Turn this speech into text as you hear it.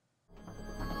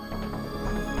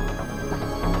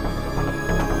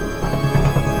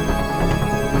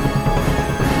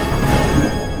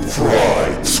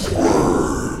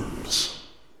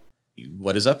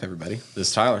What is up, everybody? This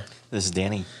is Tyler. This is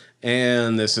Danny.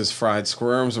 And this is Fried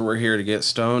Squirms, and we're here to get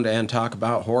stoned and talk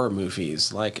about horror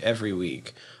movies, like every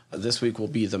week. This week will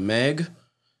be The Meg.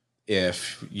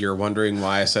 If you're wondering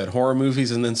why I said horror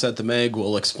movies and then said The Meg,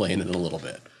 we'll explain it in a little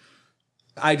bit.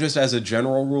 I just, as a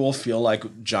general rule, feel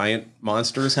like giant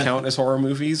monsters count as horror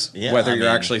movies, whether you're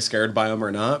actually scared by them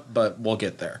or not, but we'll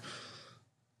get there.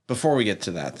 Before we get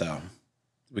to that, though,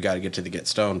 we got to get to the get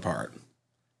stoned part.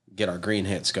 Get our green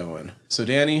hits going. So,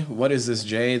 Danny, what is this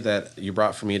J that you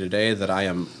brought for me today that I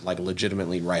am like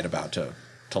legitimately right about to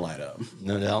light up?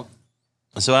 No doubt.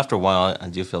 So after a while, I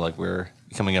do feel like we're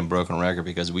becoming a broken record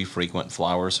because we frequent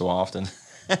Flowers so often.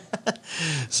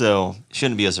 So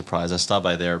shouldn't be a surprise. I stopped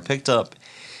by there, picked up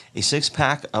a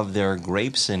 6-pack of their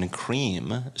grapes and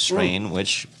cream strain,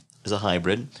 which is a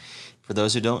hybrid. For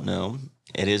those who don't know,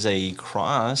 it is a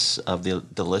cross of the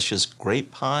delicious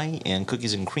grape pie and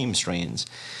cookies and cream strains.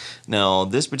 Now,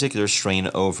 this particular strain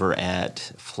over at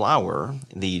Flower,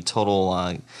 the total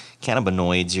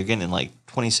cannabinoids, you're getting like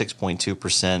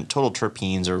 26.2%. Total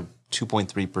terpenes are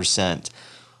 2.3%,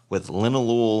 with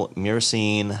linalool,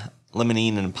 myrcene,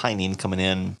 limonene, and pinene coming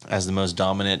in as the most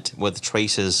dominant, with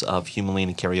traces of humulene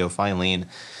and caryophyllene.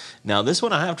 Now, this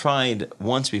one I have tried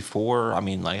once before. I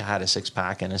mean, like I had a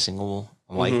 6-pack and a single.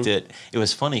 Liked it. It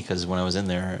was funny because when I was in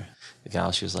there, the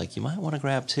gal, she was like, "You might want to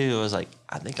grab 2." I was like,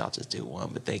 "I think I'll just do 1,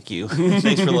 but thank you.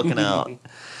 Thanks for looking out."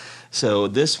 So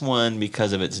this one,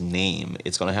 because of its name,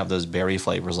 it's going to have those berry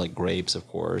flavors like grapes, of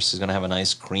course. It's going to have a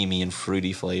nice creamy and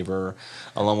fruity flavor,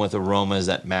 along with aromas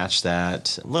that match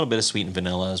that. A little bit of sweet and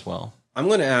vanilla as well. I'm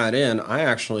going to add in, I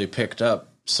actually picked up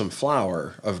some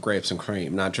flour of grapes and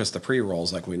cream, not just the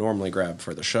pre-rolls like we normally grab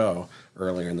for the show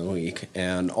earlier in the week.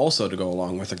 And also to go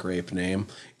along with the grape name,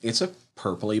 it's a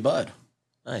purpley bud.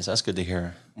 Nice. That's good to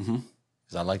hear.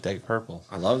 Because I like that purple.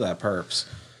 I love that perps.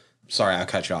 Sorry, I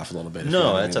cut you off a little bit.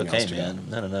 No, that's okay, man.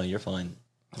 No, you're fine.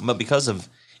 But because of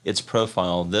its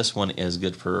profile, this one is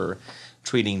good for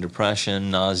treating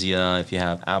depression, nausea, if you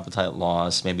have appetite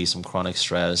loss, maybe some chronic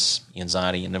stress,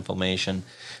 anxiety, and inflammation.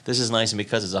 This is nice, and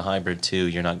because it's a hybrid too,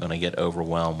 you're not going to get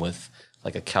overwhelmed with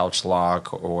like a couch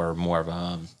lock or more of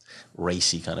a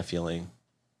racy kind of feeling.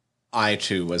 I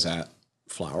too was at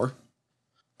Flower.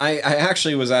 I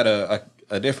actually was at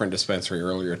a different dispensary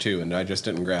earlier too, and I just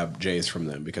didn't grab J's from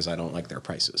them because I don't like their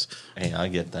prices. Hey, I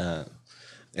get that.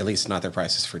 At least not their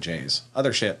prices for J's.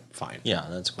 Other shit, fine. Yeah,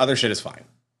 that's cool. Other shit is fine.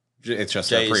 It's just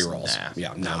their pre-rolls. We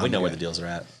know where the deals are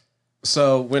at.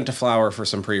 So went to Flower for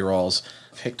some pre-rolls.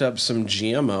 Picked up some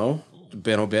GMO.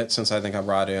 Been a bit since I think I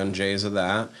brought in J's of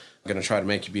that. I'm going to try to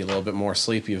make you be a little bit more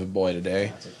sleepy of a boy today.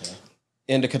 That's okay.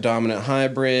 Indica dominant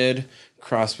hybrid.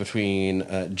 Cross between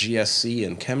GSC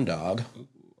and ChemDog.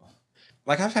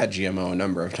 Like, I've had GMO a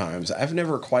number of times. I've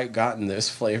never quite gotten this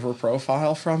flavor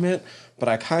profile from it, but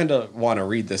I kind of want to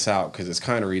read this out because it's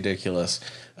kind of ridiculous.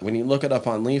 When you look it up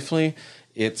on Leafly,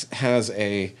 it has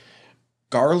a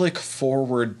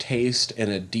garlic-forward taste and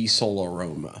a diesel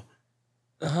aroma.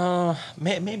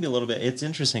 Maybe a little bit. It's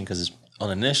interesting because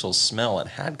on initial smell, it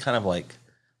had kind of like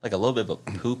a little bit of a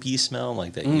poopy smell,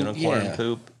 like that unicorn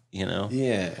poop. You know?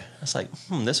 Yeah. It's like,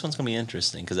 this one's going to be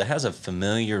interesting because it has a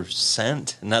familiar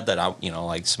scent. Not that I,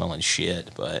 like smelling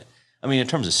shit, but I mean, in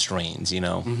terms of strains,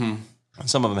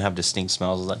 some of them have distinct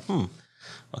smells. It's like,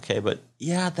 okay, but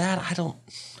yeah, that I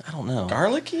don't know.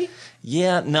 Garlicky?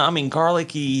 Yeah, no, I mean,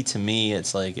 garlicky to me,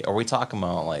 it's like, are we talking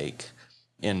about like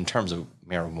in terms of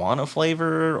marijuana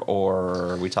flavor,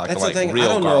 or are we talking like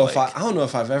real garlic? I don't know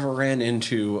if I've ever ran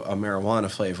into a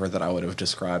marijuana flavor that I would have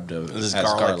described as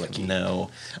garlicky.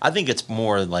 No, I think it's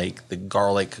more like the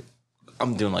garlic.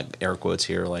 I'm doing like air quotes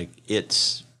here, like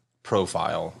its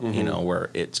profile, where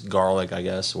it's garlic, I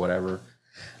guess, whatever.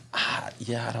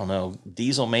 Yeah, I don't know.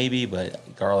 Diesel maybe,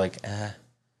 but garlic,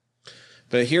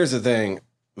 But here's the thing.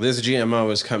 This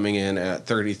GMO is coming in at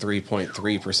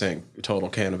 33.3% total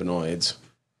cannabinoids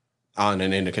on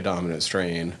an indica dominant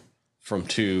strain from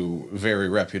 2 very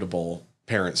reputable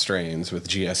parent strains with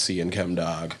GSC and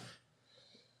ChemDog.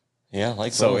 Yeah,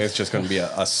 like so both. It's just going to be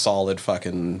a solid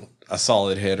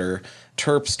hitter.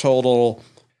 Terps total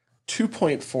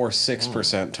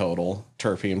 2.46% total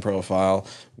terpene profile,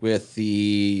 with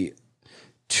the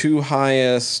 2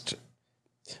 highest.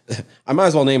 I might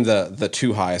as well name the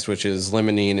 2 highest, which is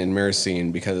limonene and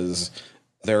myrcene, because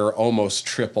they're almost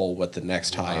triple what the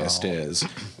next highest is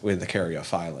with the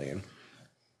caryophyllene.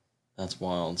 That's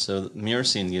wild. So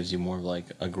myrcene gives you more of like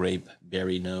a grape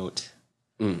berry note.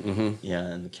 Mm-hmm. Yeah,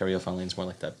 and the caryophyllene is more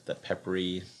like that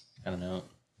peppery, I don't know.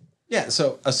 Yeah,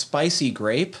 so a spicy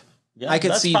grape, yeah, I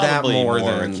could see that more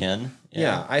than... akin.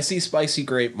 Yeah, I see spicy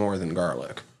grape more than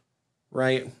garlic,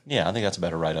 right? Yeah, I think that's a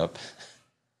better write-up.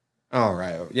 All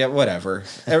right. Yeah, whatever.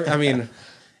 I mean,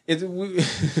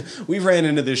 we've ran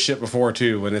into this shit before,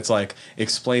 too, when it's like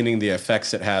explaining the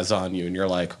effects it has on you, and you're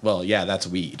like, well, yeah, that's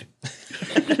weed.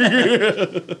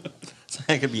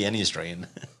 It could be any strain.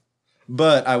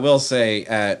 But I will say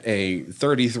at a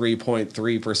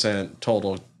 33.3%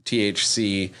 total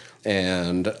THC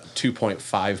and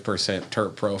 2.5%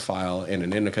 terp profile in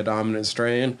an indica dominant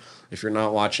strain, if you're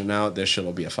not watching out, this shit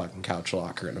will be a fucking couch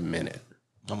locker in a minute.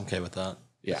 I'm okay with that.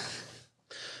 Yeah.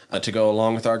 To go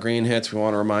along with our green hits, we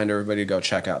want to remind everybody to go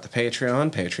check out the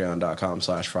Patreon,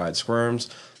 patreon.com/fried squirms.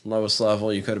 Lowest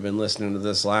level, you could have been listening to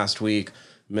this last week.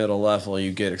 Middle level,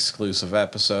 you get exclusive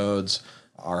episodes,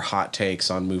 our hot takes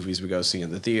on movies we go see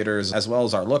in the theaters, as well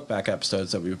as our look back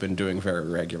episodes that we've been doing very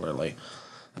regularly.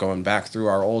 Going back through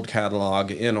our old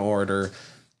catalog in order,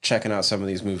 checking out some of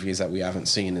these movies that we haven't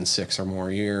seen in 6 or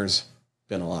more years.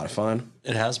 Been a lot of fun.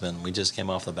 It has been. We just came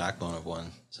off the backbone of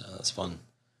one, so that's fun.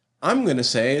 I'm going to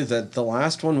say that the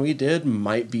last one we did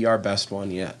might be our best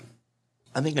one yet.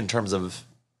 I think in terms of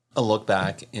a look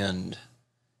back and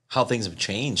how things have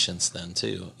changed since then,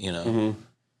 too, you know,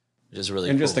 which is really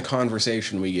And cool. just the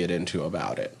conversation we get into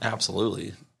about it.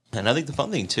 Absolutely. And I think the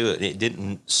fun thing, too, it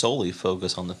didn't solely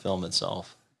focus on the film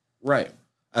itself. Right.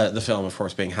 The film, of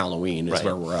course, being Halloween is Right.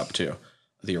 where we're up to.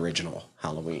 The original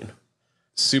Halloween.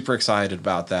 Super excited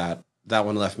about that. That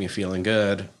one left me feeling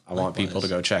good. I want people to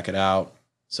go check it out.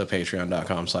 So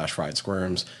patreon.com/fried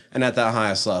squirms. And at that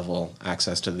highest level,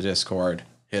 access to the Discord.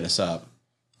 Hit us up.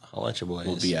 I'll let you boys.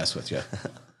 We'll BS with you.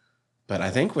 But I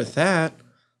think with that,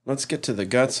 let's get to the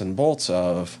guts and bolts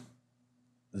of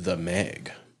The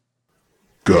Meg.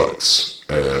 Guts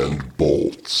and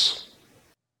bolts.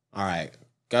 All right.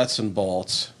 Guts and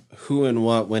bolts. Who and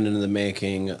what went into the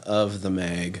making of The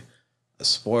Meg.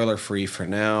 Spoiler free for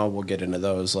now. We'll get into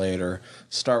those later.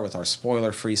 Start with our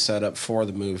spoiler free setup for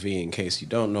the movie in case you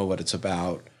don't know what it's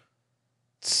about.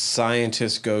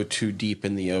 Scientists go too deep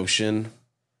in the ocean.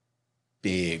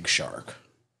 Big shark.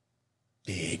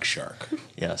 Big shark.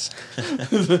 Yes.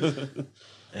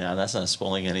 Yeah, that's not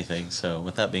spoiling anything. So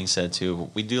with that being said, too,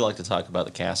 we do like to talk about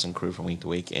the cast and crew from week to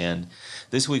week. And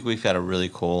this week we've got a really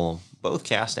cool, both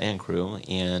cast and crew.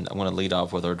 And I want to lead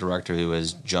off with our director, who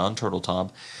is Jon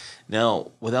Turteltaub.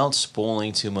 Now, without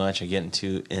spoiling too much and getting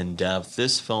too in-depth,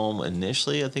 this film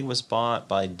initially, I think, was bought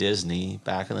by Disney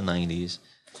back in the 90s.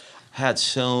 Had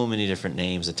so many different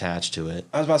names attached to it.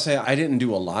 I was about to say, I didn't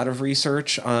do a lot of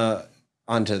research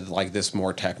onto like this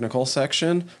more technical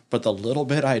section, but the little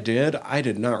bit I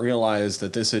did not realize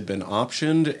that this had been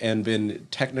optioned and been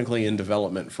technically in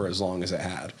development for as long as it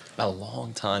had. A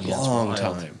long time. Yeah, Long it's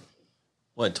wild. time.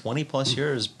 What, 20 plus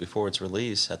years before its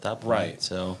release at that point. Right.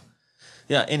 So,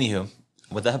 yeah, anywho,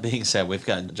 with that being said, we've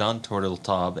got Jon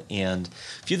Turteltaub, and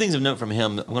a few things of note from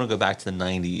him. I'm going to go back to the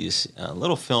 90s. A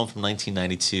little film from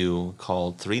 1992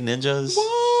 called Three Ninjas.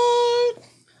 What?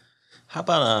 How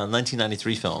about a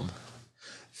 1993 film?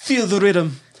 Feel the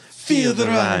rhythm. Feel the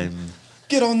rhyme.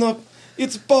 Get on the...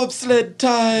 It's bobsled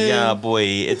time. Yeah, boy,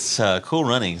 it's Cool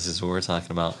Runnings is what we're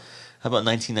talking about. How about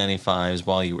 1995's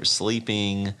While You Were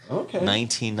Sleeping? Okay.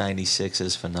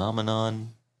 1996's Phenomenon.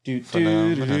 Do.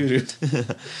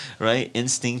 Right?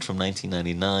 Instinct from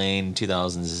 1999.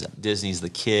 2000's Disney's The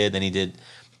Kid. Then he did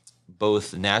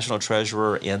both National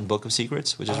Treasure and Book of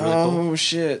Secrets, which is really cool. Oh,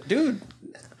 shit. Dude,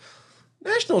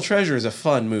 National Treasure is a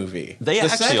fun movie. They the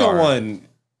actually second are. one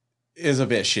is a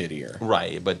bit shittier.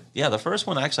 Right, but yeah, the first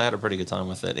one actually had a pretty good time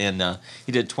with it. And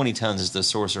he did 2010s as The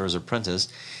Sorcerer's Apprentice.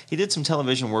 He did some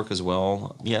television work as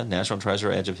well. Yeah, National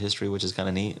Treasure, Edge of History, which is kind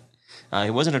of neat. He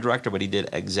wasn't a director, but he did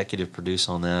executive produce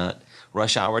on that.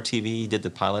 Rush Hour TV, he did the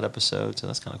pilot episode, so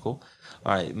that's kind of cool.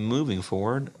 All right, moving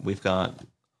forward, we've got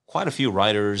quite a few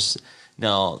writers.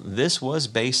 Now, this was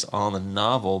based on a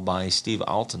novel by Steve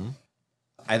Alton.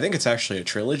 I think it's actually a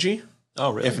trilogy,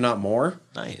 Oh, really? if not more.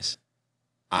 Nice.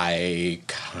 I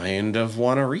kind of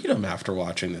want to read them after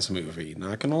watching this movie.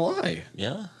 Not going to lie.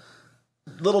 Yeah.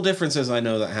 Little differences I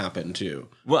know that happen too.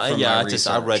 Well, from yeah, my I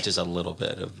research. read just a little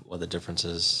bit of what the difference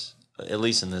is, at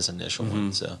least in this initial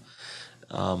one. So,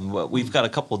 well, we've got a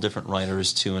couple of different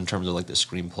writers too in terms of like the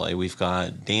screenplay. We've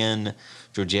got Dan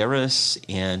Georgeris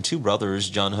and two brothers,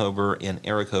 John Hober and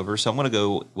Eric Hober. So I'm going to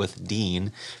go with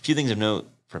Dean. A few things of note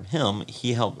from him: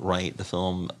 he helped write the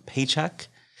film Paycheck,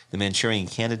 The Manchurian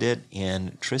Candidate,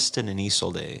 and Tristan and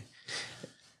Isolde.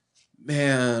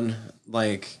 Man,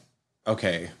 like,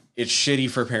 okay, it's shitty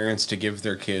for parents to give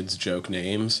their kids joke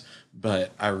names,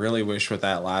 but I really wish with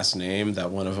that last name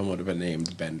that one of them would have been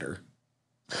named Bender.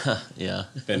 Yeah,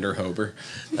 Bender Hober.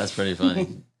 that's pretty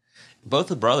funny. Both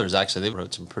the brothers, actually, they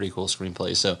wrote some pretty cool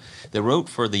screenplays. So they wrote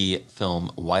for the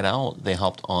film Whiteout. They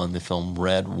helped on the film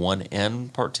Red 1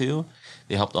 and Part 2.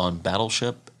 They helped on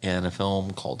Battleship and a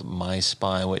film called My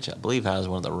Spy, which I believe has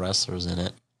one of the wrestlers in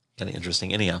it. Kind of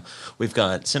interesting. Anyhow, we've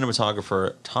got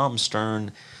cinematographer Tom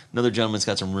Stern. Another gentleman's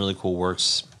got some really cool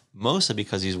works, mostly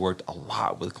because he's worked a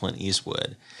lot with Clint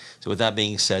Eastwood. So with that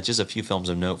being said, just a few films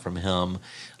of note from him.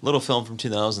 A little film from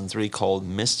 2003 called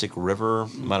Mystic River.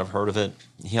 You might have heard of it.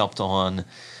 He helped on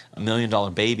 $1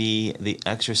 Million Baby, The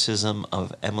Exorcism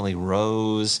of Emily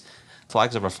Rose,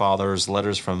 Flags of Our Fathers,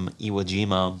 Letters from Iwo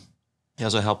Jima. He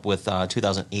also helped with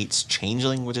 2008's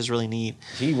Changeling, which is really neat.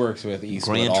 He works with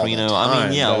Eastwood Gran all the Torino. time, I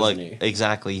mean, yeah, doesn't like he?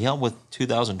 exactly. He helped with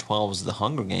 2012's The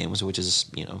Hunger Games, which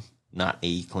is, you know, not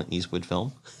a Clint Eastwood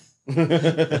film.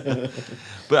 But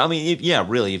I mean, yeah,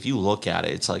 really, if you look at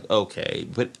it, it's like, okay.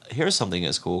 But here's something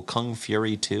that's cool: Kung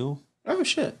Fury 2. Oh,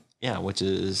 shit. Yeah, which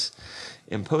is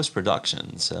in post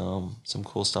production. So some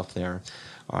cool stuff there.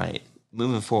 All right.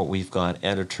 Moving forward, we've got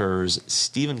editors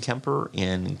Stephen Kemper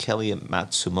and Kelly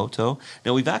Matsumoto.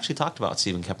 Now, we've actually talked about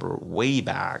Stephen Kemper way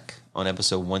back on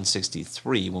episode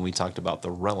 163 when we talked about The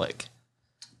Relic.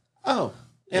 Oh,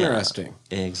 interesting.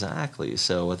 Yeah, exactly.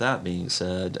 So with that being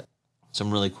said, some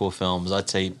really cool films. I'd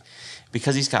say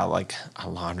because he's got like a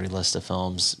laundry list of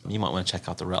films, you might want to check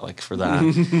out The Relic for that.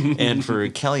 And for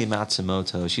Kelly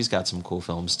Matsumoto, she's got some cool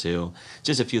films too.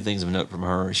 Just a few things of note from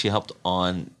her. She helped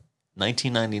on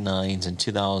 1999's and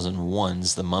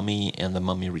 2001's The Mummy and The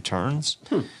Mummy Returns.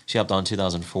 She helped on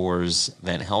 2004's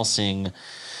Van Helsing.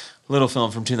 Little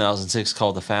film from 2006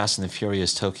 called The Fast and the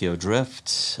Furious Tokyo Drift.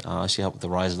 She helped with The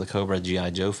Rise of the Cobra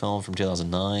G.I. Joe film from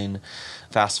 2009.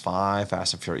 Fast 5,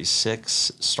 Fast and Furious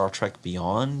 6, Star Trek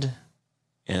Beyond,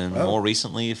 and more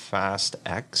recently, Fast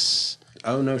X.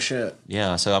 Oh, no shit.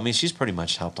 Yeah, so I mean, she's pretty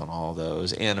much helped on all of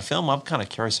those. And a film I'm kind of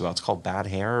curious about, it's called Bad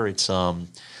Hair. It's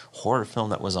horror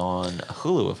film that was on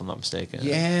Hulu, if I'm not mistaken.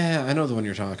 Yeah, I know the one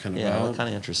you're talking Yeah, about. kind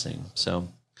of interesting. So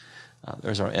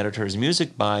there's our editors.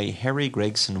 Music by Harry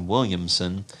Gregson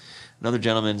Williamson. Another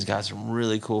gentleman's got some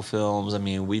really cool films. I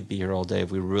mean, we'd be here all day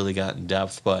if we really got in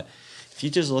depth. But if you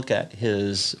just look at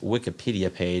his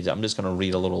Wikipedia page, I'm just going to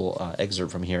read a little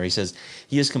excerpt from here. He says,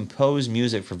 he has composed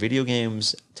music for video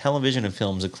games, television, and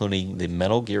films, including the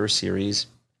Metal Gear series,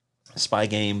 Spy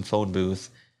Game, Phone Booth,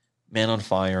 Man on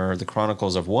Fire, The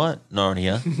Chronicles of what?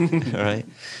 Narnia, all right?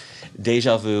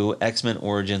 Deja Vu, X-Men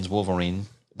Origins Wolverine,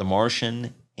 The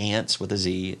Martian, Ants with a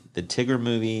Z, the Tigger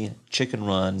movie, Chicken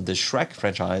Run, the Shrek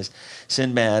franchise,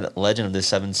 Sinbad, Legend of the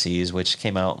Seven Seas, which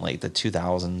came out in like the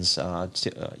 2000s,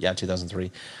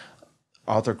 2003,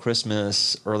 Arthur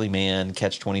Christmas, Early Man,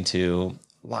 Catch 22,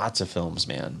 lots of films,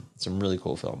 man. Some really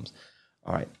cool films.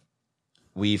 All right.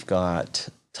 We've got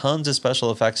tons of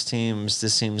special effects teams.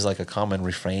 This seems like a common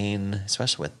refrain,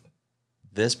 especially with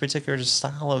this particular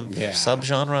style of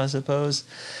subgenre, I suppose.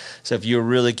 So if you're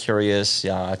really curious,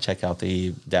 check out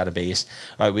the database.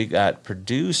 All right, we got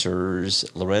producers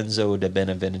Lorenzo de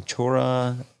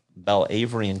Benaventura, Belle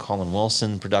Avery, and Colin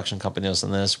Wilson. Production companies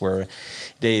on this were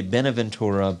De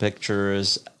Benaventura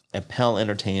Pictures, Appel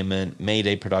Entertainment,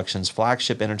 Mayday Productions,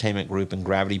 Flagship Entertainment Group, and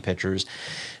Gravity Pictures.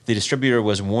 The distributor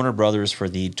was Warner Brothers for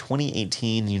the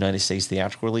 2018 United States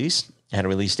theatrical release. It had a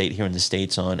release date here in the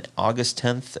States on August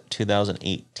 10th,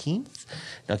 2018.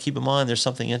 Now, keep in mind, there's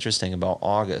something interesting about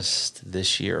August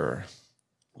this year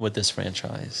with this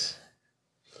franchise.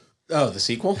 Oh, the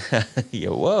sequel?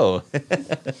 Yeah, whoa.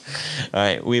 All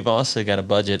right, we've also got a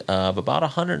budget of about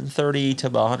 130 to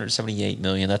about 178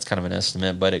 million. That's kind of an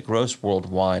estimate, but it grossed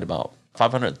worldwide about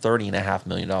 $530.5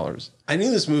 million. I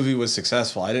knew this movie was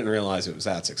successful. I didn't realize it was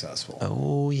that successful.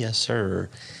 Oh, yes, sir.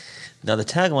 Now, the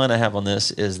tagline I have on this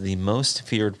is the most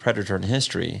feared predator in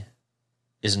history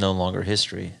is no longer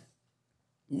history.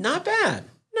 Not bad.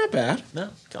 Not bad.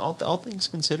 No, all things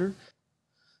considered.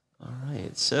 All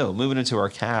right, so moving into our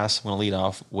cast, I'm going to lead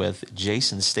off with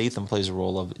Jason Statham plays the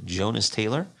role of Jonas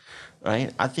Taylor,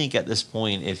 right? I think at this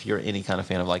point, if you're any kind of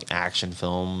fan of like action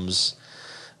films,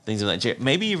 things of that,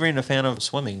 maybe you're even a fan of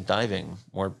swimming, diving,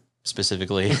 more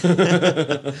specifically,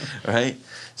 right?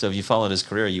 So if you followed his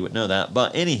career, you would know that.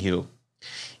 But anywho,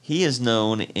 he is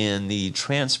known in the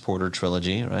Transporter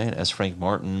trilogy, right, as Frank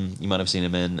Martin. You might have seen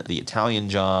him in The Italian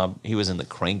Job. He was in the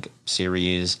Crank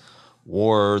series,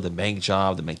 War, The Bank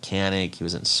Job, The Mechanic. He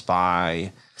was in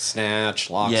Spy. Snatch,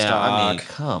 Lock, Yeah, Stock. I mean,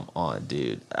 come on,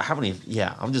 dude. How many?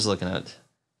 Yeah, I'm just looking at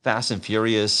Fast and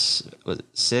Furious,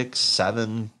 6,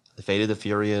 7, The Fate of the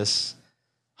Furious,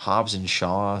 Hobbs and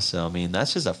Shaw. So, I mean,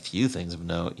 that's just a few things of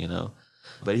note, you know.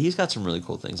 But he's got some really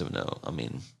cool things of note. I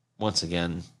mean, once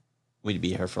again, we'd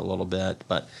be here for a little bit.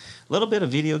 But a little bit of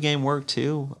video game work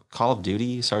too. Call of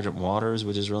Duty, Sergeant Waters,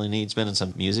 which is really neat. He's been in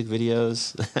some music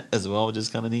videos as well, which is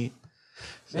kind of neat.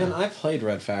 Man, I played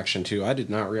Red Faction 2. I did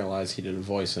not realize he did a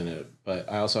voice in it, but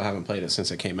I also haven't played it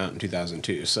since it came out in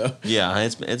 2002. So yeah,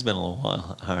 it's been a little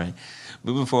while. All right.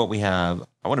 Moving forward, we have,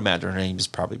 I would imagine her name is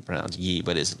probably pronounced Yi,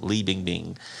 but it's Li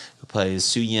Bingbing, who plays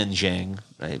Su Yin Zhang,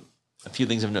 right? A few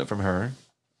things of note from her.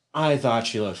 I thought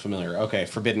she looked familiar. Okay,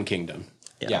 Forbidden Kingdom.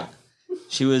 Yeah.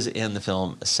 She was in the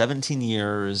film 17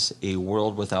 Years, A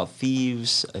World Without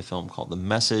Thieves, a film called The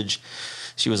Message.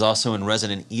 She was also in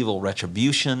Resident Evil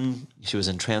Retribution. She was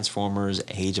in Transformers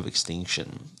Age of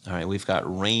Extinction. All right, we've got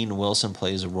Rainn Wilson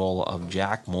plays the role of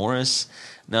Jack Morris.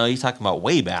 Now, you're talking about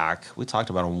way back. We talked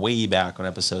about him way back on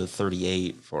episode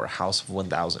 38 for House of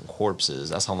 1,000 Corpses.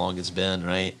 That's how long it's been,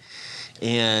 right?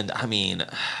 And, I mean...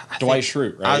 Dwight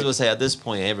Schrute, right? I was going to say, at this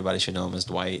point, everybody should know him as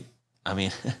Dwight. I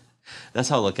mean... That's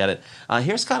how I look at it.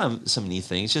 Here's kind of some neat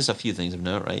things, just a few things of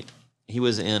note, right? He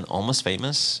was in Almost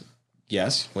Famous.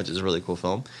 Yes. Which is a really cool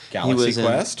film. Galaxy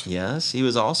Quest. Yes. He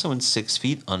was also in 6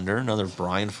 Feet Under, another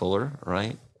Brian Fuller,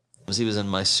 right? He was in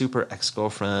My Super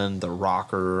Ex-Girlfriend, The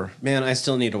Rocker. Man, I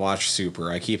still need to watch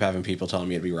Super. I keep having people telling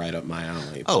me it'd be right up my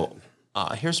alley. Oh,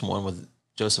 here's one with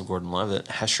Joseph Gordon-Levitt,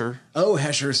 Hesher. Oh,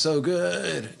 Hesher's so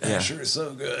good. Hesher's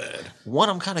so good. One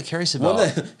I'm kind of curious about. One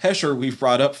that Hesher we've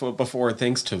brought up before,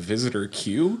 thanks to Visitor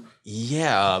Q.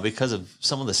 Yeah, because of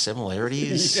some of the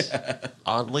similarities.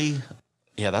 Oddly.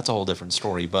 Yeah, that's a whole different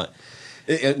story, but...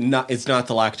 It's not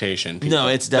the lactation. People. No,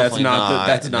 it's definitely not.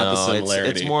 That's not the similarity.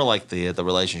 It's more like the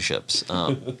relationships.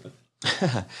 All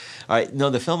right. No,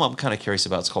 the film I'm kind of curious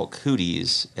about is called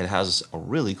Cooties. It has a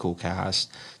really cool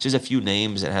cast. Just a few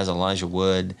names. It has Elijah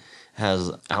Wood,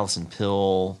 has Alison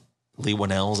Pill, Lee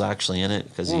Winnell's actually in it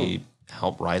because he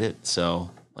helped write it. So,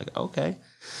 like, okay.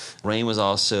 Rainn was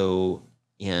also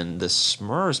in The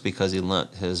Smurfs because he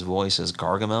lent his voice as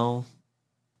Gargamel.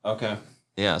 Okay.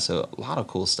 Yeah, so a lot of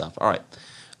cool stuff. All right.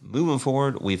 Moving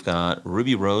forward, we've got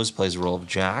Ruby Rose plays the role of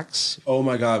Jax. Oh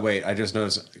my God, wait, I just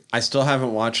noticed. I still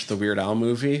haven't watched the Weird Al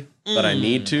movie, but I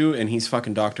need to, and he's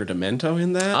fucking Dr. Demento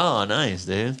in that. Oh, nice,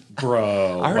 dude.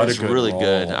 Bro, I heard what it's a good really role.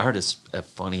 good. I heard it's a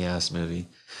funny-ass movie.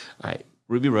 All right.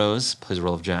 Ruby Rose plays the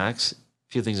role of Jax. A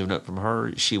few things of note from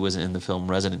her. She was in the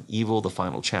film Resident Evil, The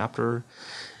Final Chapter.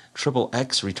 Triple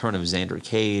X, Return of Xander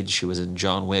Cage. She was in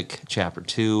John Wick Chapter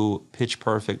 2, Pitch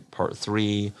Perfect Part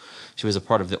 3. She was a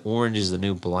part of The Orange is the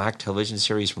New Black television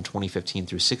series from 2015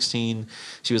 through 16.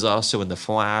 She was also in The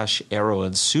Flash, Arrow,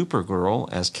 and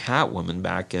Supergirl as Catwoman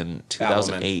back in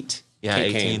 2008. Yeah,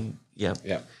 Kate 18. Kane.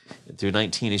 Yeah. Through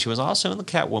 19. And she was also in the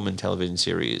Catwoman television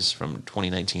series from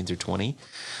 2019 through 20.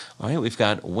 All right, we've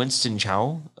got Winston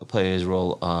Chow, plays the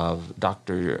role of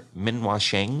Dr. Minhua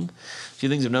Sheng. A few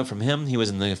things of note from him. He was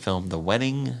in the film The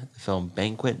Wedding, the film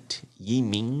Banquet, Yi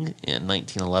Ming in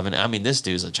 1911. I mean, this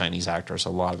dude's a Chinese actor, so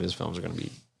a lot of his films are going to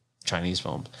be Chinese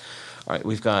films. All right,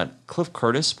 we've got Cliff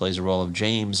Curtis, plays the role of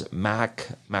James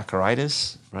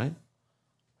Macaritis, right?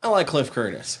 I like Cliff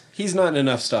Curtis. He's not in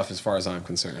enough stuff as far as I'm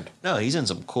concerned. No, he's in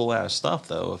some cool-ass stuff,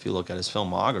 though, if you look at his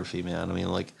filmography, man. I mean,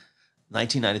 like,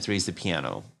 1993's The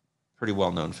Piano. Pretty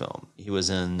well-known film. He was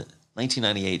in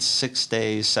 1998's 6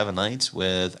 Days, 7 Nights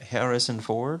with Harrison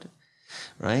Ford,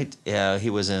 right? Yeah, he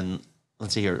was in,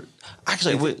 let's see here.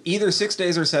 Actually, either 6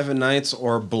 Days or 7 Nights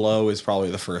or Blow is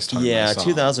probably the first time I saw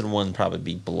 2001 probably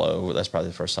be Blow. That's probably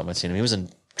the first time I'd seen him. He was in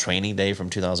Training Day from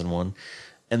 2001.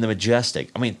 And The Majestic.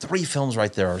 I mean, 3 films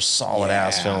right there are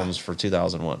solid-ass films for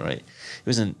 2001, right? He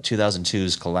was in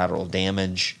 2002's Collateral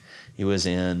Damage. He was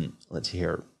in, let's see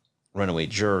here, Runaway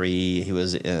Jury. He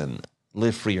was in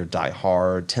Live Free or Die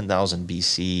Hard, 10,000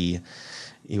 BC.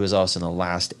 He was also in The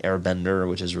Last Airbender,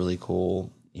 which is really cool.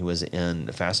 He was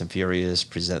in Fast and Furious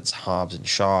Presents Hobbs and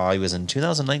Shaw. He was in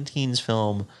 2019's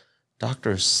film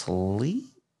Dr. Sleep.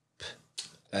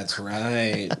 That's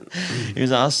right. He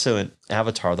was also in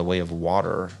Avatar, The Way of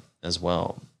Water as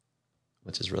well,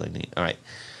 which is really neat. All right.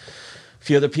 A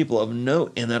few other people of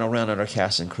note, and that'll round out our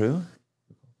cast and crew.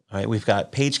 All right, we've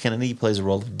got Paige Kennedy, who plays the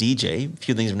role of DJ. A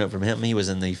few things of note from him. He was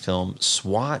in the film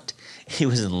SWAT. He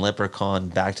was in Leprechaun,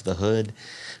 Back to the Hood,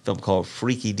 a film called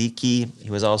Freaky Deaky. He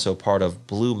was also part of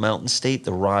Blue Mountain State,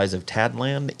 The Rise of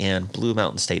Tadland, and Blue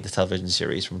Mountain State, the television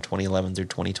series from 2011 through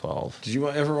 2012. Did you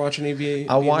ever watch any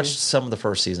VA? I watched some of the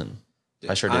first season.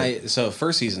 I sure did. So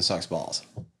first season sucks balls.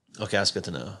 Okay, that's good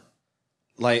to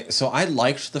know. So I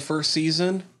liked the first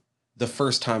season the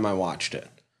first time I watched it.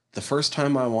 The first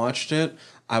time I watched it,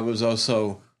 I was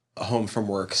also home from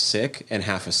work sick and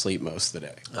half asleep most of the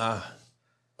day. I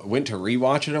went to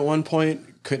rewatch it at one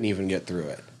point, couldn't even get through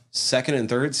it. Second and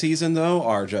third season, though,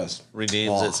 are just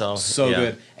Redeems itself. So Yeah.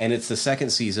 good. And it's the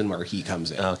second season where he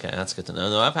comes in. Okay, that's good to know.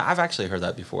 No, I've actually heard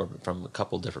that before from a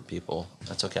couple different people.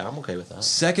 That's okay. I'm okay with that.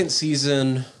 Second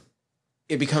season,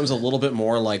 it becomes a little bit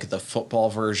more like the football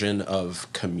version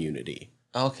of Community.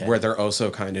 Okay. Where they're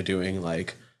also kind of doing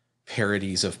like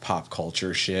parodies of pop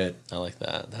culture shit. I like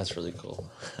that. That's really cool.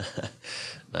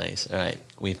 Nice. All right.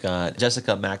 We've got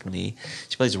Jessica McNamee.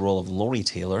 She plays the role of Lori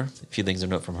Taylor. A few things to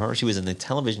note from her. She was in the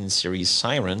television series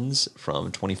Sirens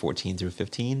from 2014 through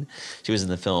 15. She was in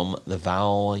the film The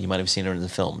Vow. You might have seen her in the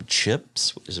film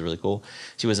Chips, which is really cool.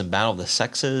 She was in Battle of the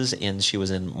Sexes, and she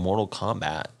was in Mortal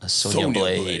Kombat. Sonya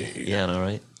Blade. Yeah, all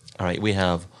right. All right. We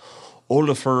have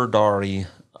Olafur Dari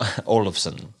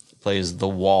Olafsson. Plays the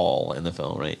Wall in the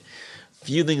film, right?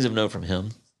 Few things of note from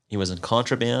him. He was in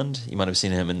Contraband. You might have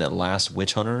seen him in The Last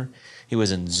Witch Hunter. He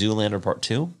was in Zoolander Part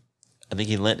 2. I think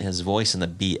he lent his voice in the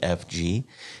BFG.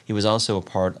 He was also a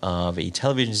part of a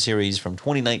television series from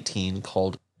 2019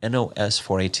 called NOS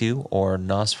 482 or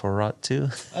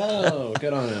Nosferatu. Oh,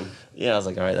 good on him. Yeah, I was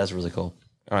like, all right, that's really cool.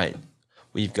 All right.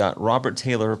 We've got Robert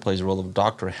Taylor, plays the role of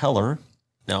Dr. Heller.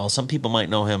 Now, some people might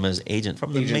know him as Agent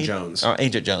from the Agent Jones.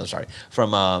 Agent Jones, sorry,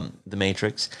 from The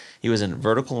Matrix. He was in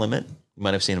Vertical Limit. You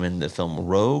might have seen him in the film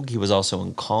Rogue. He was also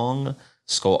in Kong,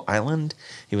 Skull Island.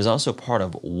 He was also part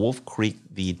of Wolf Creek,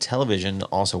 the television,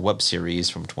 also web series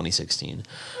from 2016.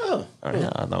 Oh. All right,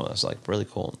 yeah, that was like really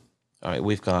cool. All right,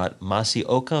 we've got Masi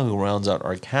Oka, who rounds out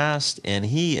our cast, and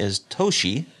he is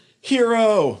Toshi.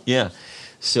 Hero. Yeah.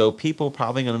 So people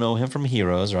probably going to know him from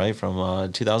Heroes, right?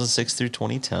 From 2006 through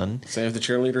 2010. Save the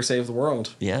cheerleader, save the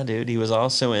world. Yeah, dude. He was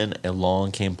also in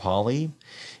Along Came Polly.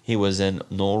 He was in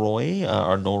Noroi,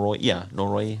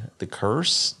 The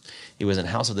Curse. He was in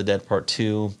House of the Dead Part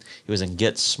 2. He was in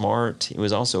Get Smart. He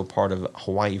was also part of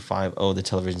Hawaii Five-0, the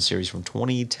television series from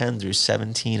 2010 through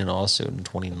 17 and also in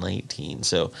 2019.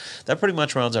 So that pretty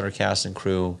much rounds out our cast and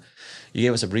crew. You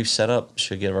gave us a brief setup.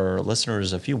 Should give our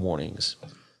listeners a few warnings.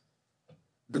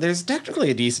 There's technically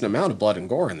a decent amount of blood and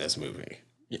gore in this movie.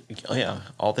 Oh, yeah.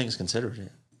 All things considered.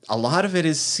 A lot of it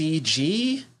is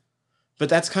CG, but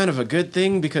that's kind of a good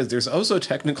thing because there's also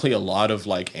technically a lot of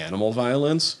like animal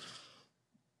violence.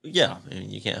 Yeah, I mean,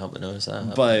 you can't help but notice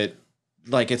that. But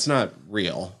like it's not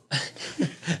real.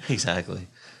 Exactly.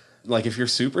 Like if you're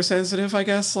super sensitive, I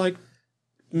guess like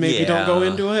maybe don't go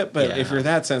into it. But if you're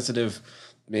that sensitive,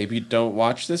 maybe don't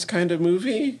watch this kind of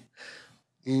movie.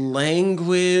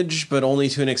 Language, but only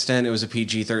to an extent. It was a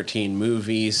PG-13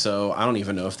 movie, so I don't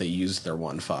even know if they used their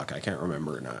one fuck. I can't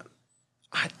remember or not.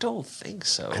 I don't think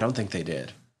so. I don't think they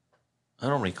did. I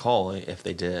don't recall if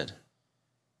they did.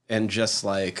 And just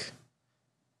like,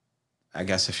 I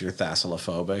guess if you're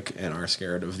thalassophobic and are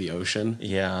scared of the ocean.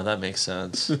 Yeah, that makes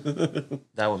sense.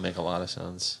 That would make a lot of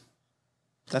sense.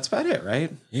 That's about it,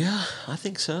 right? Yeah, I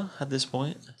think so at this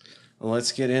point.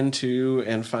 Let's get into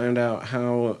and find out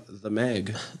how the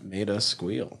Meg made us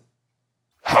squeal.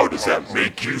 How does that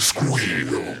make you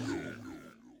squeal?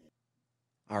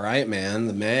 All right, man,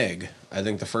 the Meg. I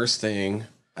think the first thing,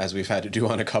 as we've had to do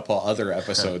on a couple other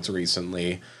episodes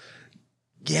recently,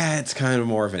 yeah, it's kind of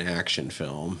more of an action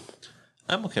film.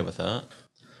 I'm okay with that.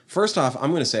 First off, I'm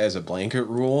going to say as a blanket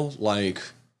rule, like,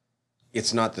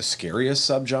 it's not the scariest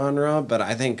subgenre, but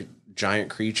I think giant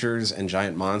creatures and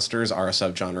giant monsters are a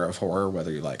subgenre of horror, whether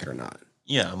you like it or not.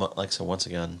 Yeah, like so once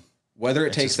again. Whether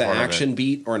it takes the action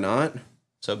beat or not,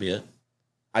 so be it.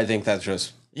 I think that's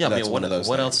just that's one of those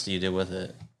what things. else do you do with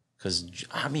it? Because,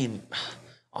 I mean,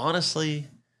 honestly,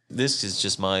 this is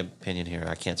just my opinion here.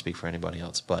 I can't speak for anybody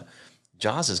else, but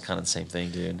Jaws is kind of the same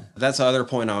thing, dude. That's the other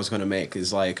point I was going to make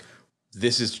is like,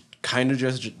 this is kind of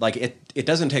just like it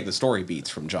doesn't take the story beats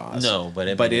from Jaws. No, but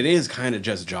it is kind of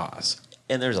just Jaws.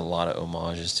 And there's a lot of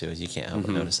homages to it. You can't help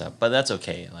but notice that. But that's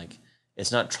okay. Like,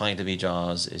 it's not trying to be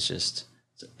Jaws. It's just,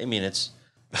 I mean, it's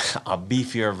a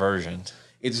beefier version.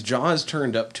 It's Jaws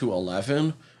turned up to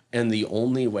 11, and the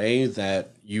only way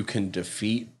that you can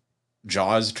defeat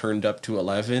Jaws turned up to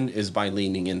 11 is by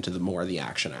leaning into the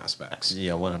action aspects.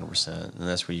 Yeah, 100%. And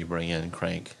that's where you bring in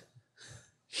Crank.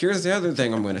 Here's the other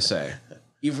thing I'm going to say.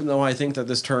 Even though I think that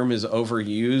this term is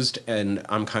overused, and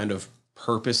I'm kind of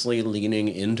purposely leaning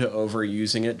into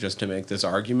overusing it just to make this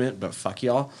argument, but fuck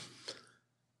y'all.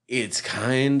 It's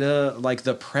kind of like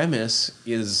the premise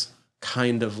is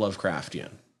kind of Lovecraftian.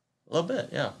 A little bit,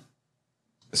 yeah.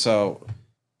 So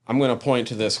I'm going to point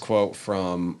to this quote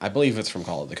from, I believe it's from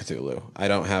Call of the Cthulhu. I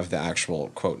don't have the actual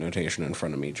quote notation in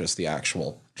front of me, just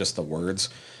the words.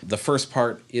 The first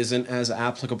part isn't as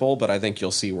applicable, but I think you'll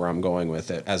see where I'm going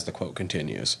with it as the quote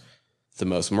continues. The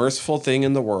most merciful thing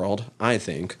in the world, I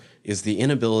think, is the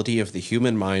inability of the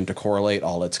human mind to correlate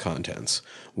all its contents.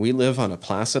 We live on a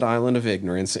placid island of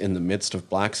ignorance in the midst of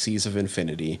black seas of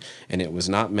infinity, and it was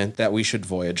not meant that we should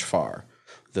voyage far.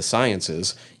 The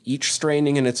sciences, each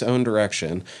straining in its own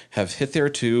direction, have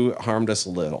hitherto harmed us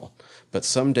little. But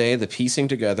some day the piecing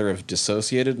together of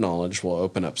dissociated knowledge will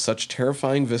open up such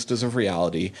terrifying vistas of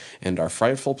reality and our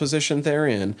frightful position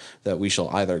therein that we shall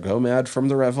either go mad from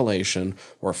the revelation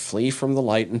or flee from the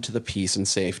light into the peace and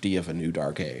safety of a new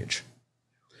dark age.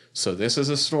 So this is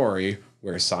a story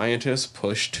where scientists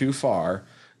pushed too far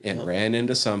and ran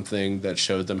into something that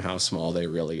showed them how small they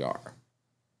really are.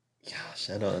 Gosh,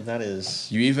 I know that is.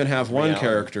 You even have one reality.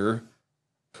 character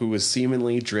who was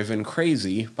seemingly driven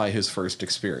crazy by his first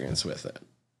experience with it.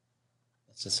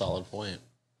 That's a solid point.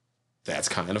 That's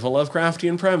kind of a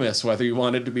Lovecraftian premise, whether you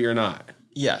want it to be or not.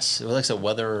 Yes, like I said,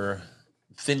 whether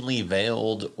thinly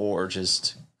veiled or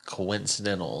just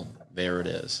coincidental, there it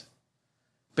is.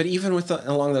 But even with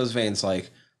along those veins, like,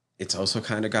 it's also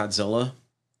kind of Godzilla.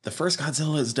 The first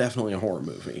Godzilla is definitely a horror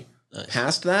movie. Nice.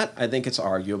 Past that, I think it's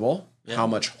arguable how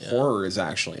much horror is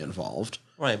actually involved.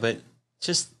 Right, but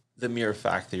just the mere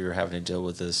fact that you're having to deal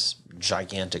with this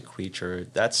gigantic creature,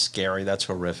 that's scary, that's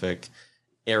horrific.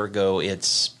 Ergo,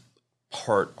 it's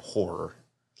part horror.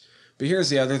 But here's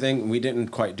the other thing. We didn't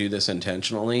quite do this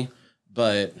intentionally,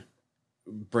 but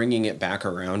bringing it back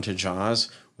around to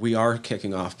Jaws, we are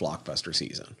kicking off blockbuster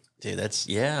season. Dude, that's,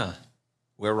 yeah.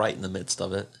 We're right in the midst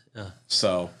of it. Yeah.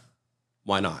 So,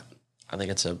 why not? I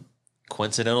think it's a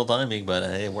coincidental timing, but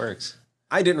it works.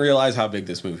 I didn't realize how big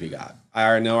this movie got. I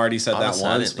already said Honestly, that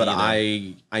I once, didn't but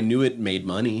either. I knew it made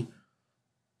money.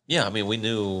 Yeah, I mean, we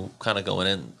knew kind of going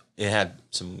in, it had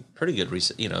some pretty good,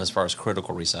 as far as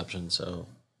critical reception. So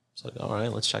it's like, all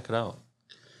right, let's check it out.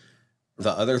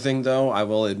 The other thing, though, I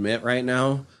will admit right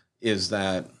now, is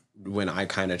that when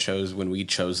we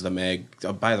chose the Meg,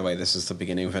 oh, by the way, this is the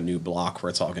beginning of a new block where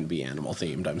it's all going to be animal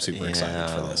themed. I'm super excited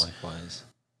for this. Likewise.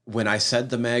 When I said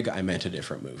the Meg, I meant a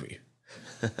different movie.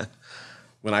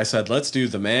 When I said, let's do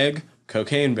the Meg,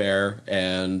 Cocaine Bear,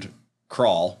 and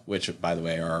Crawl, which, by the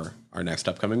way, are our next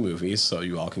upcoming movies, so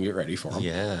you all can get ready for them.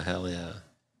 Yeah, hell yeah.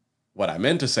 What I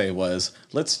meant to say was,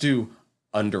 let's do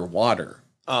Underwater,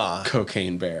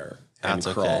 Cocaine Bear, and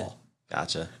That's Crawl. okay.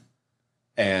 Gotcha.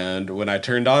 And when I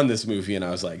turned on this movie and I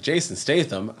was like, Jason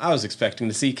Statham, I was expecting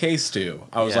to see Case 2.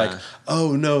 I was like,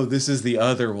 oh no, this is the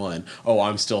other one. Oh,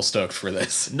 I'm still stoked for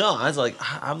this. No, I was like,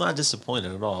 I'm not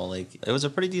disappointed at all. Like, it was a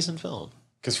pretty decent film.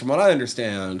 Because from what I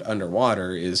understand,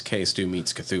 Underwater is Case 2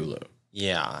 meets Cthulhu.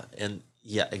 Yeah, and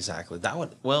yeah, exactly. That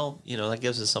would, that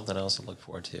gives us something else to look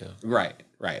forward to. Right.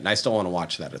 And I still want to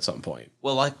watch that at some point.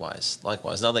 Well, likewise.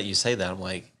 Now that you say that, I'm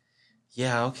like,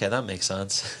 yeah, okay, that makes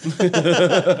sense.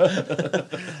 But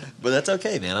that's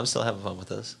okay, man. I'm still having fun with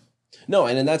this. No,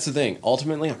 and that's the thing.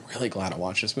 Ultimately, I'm really glad I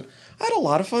watched this movie. I had a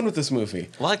lot of fun with this movie.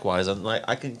 Likewise,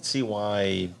 I can see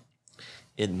why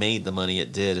it made the money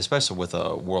it did, especially with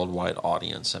a worldwide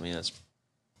audience. I mean,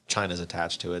 China's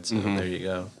attached to it, so there you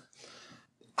go.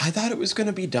 I thought it was going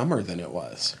to be dumber than it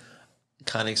was.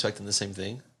 Kind of expecting the same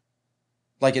thing.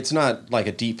 Like, it's not like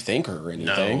a deep thinker or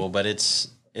anything. No, but it's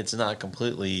not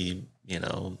completely,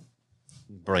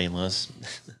 brainless.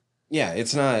 Yeah,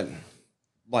 it's not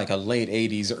like a late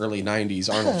 80s, early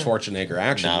 90s Arnold Schwarzenegger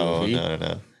action movie.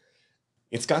 No.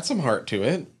 It's got some heart to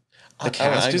it. The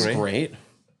cast is great.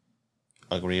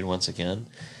 Agreed once again.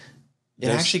 It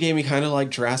actually gave me kind of like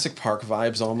Jurassic Park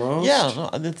vibes almost.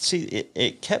 Yeah, no, see,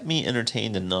 it kept me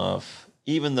entertained enough,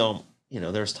 even though,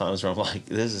 there's times where I'm like,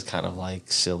 this is kind of like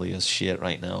silly as shit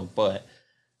right now. But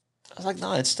I was like,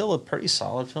 no, it's still a pretty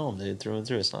solid film, dude, through and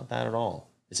through. It's not bad at all.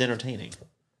 It's entertaining.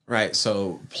 Right,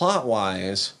 so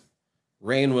plot-wise,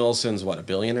 Rainn Wilson's, a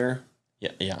billionaire?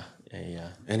 Yeah.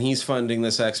 And he's funding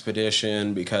this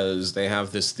expedition because they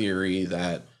have this theory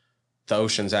that the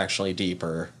ocean's actually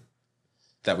deeper,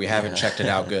 that we haven't checked it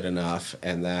out good enough,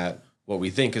 and that what we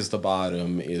think is the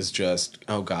bottom is just,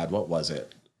 oh God, what was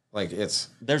it? Like,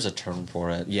 There's a term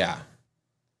for it. Yeah.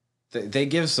 They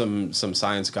give some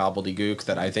science gobbledygook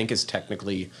that I think is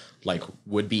technically,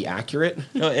 would be accurate.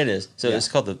 No, it is. So it's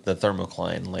called the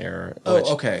thermocline layer.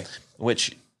 Oh, okay.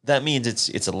 Which, that means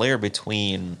it's a layer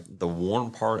between the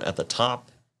warm part at the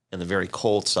top and the very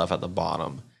cold stuff at the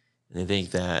bottom. And they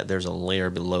think that there's a layer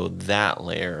below that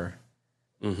layer.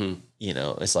 Mm-hmm.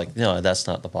 It's like, no, that's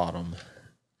not the bottom.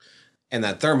 And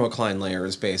that thermocline layer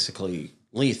is basically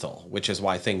lethal, which is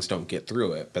why things don't get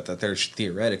through it, but that there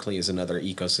theoretically is another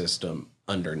ecosystem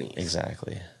underneath.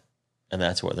 Exactly. And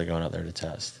that's what they're going out there to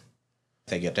test.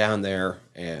 They get down there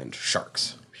and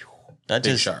sharks. Not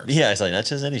Big just sharks. Yeah, it's like not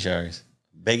just any sharks.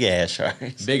 Big ass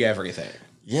sharks. Big everything.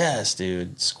 Yes,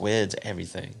 dude. Squids,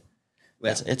 everything.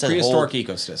 Yeah. It's a prehistoric whole,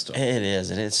 ecosystem. It is,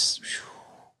 and it's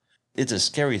a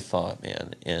scary thought,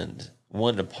 man, and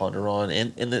one to ponder on.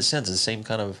 And in that sense, the same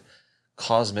kind of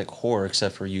cosmic horror,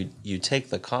 except for you take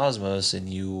the cosmos and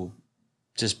you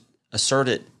just assert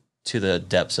it to the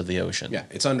depths of the ocean. Yeah,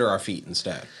 it's under our feet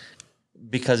instead.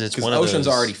 Because it's one the of ocean's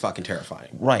those, already fucking terrifying.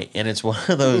 right, and it's one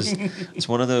of those it's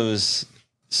one of those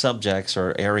subjects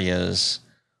or areas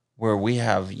where we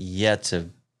have yet to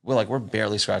we're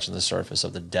barely scratching the surface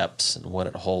of the depths and what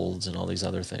it holds and all these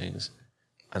other things.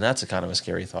 And that's a kind of a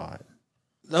scary thought.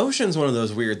 The ocean's one of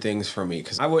those weird things for me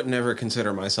because I would never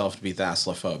consider myself to be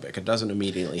thalassophobic. It doesn't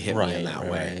immediately hit me in that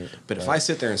way. But if I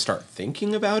sit there and start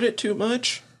thinking about it too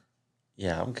much,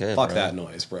 yeah, I'm good. Fuck bro. that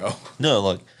noise, bro. No,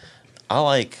 look, I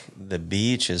like the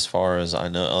beach as far as I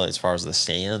know, as far as the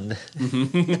sand.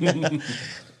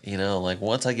 You know, like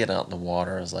once I get out in the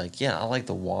water, I was like, yeah, I like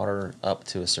the water up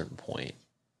to a certain point.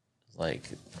 Like,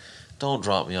 don't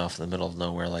drop me off in the middle of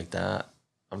nowhere like that.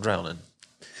 I'm drowning.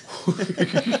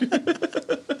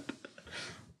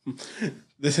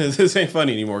 This ain't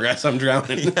funny anymore, guys. I'm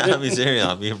drowning. Yeah, I mean, serious.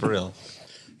 I'm being for real.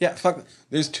 Yeah, fuck.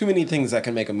 There's too many things that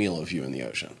can make a meal of you in the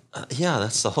ocean. Yeah,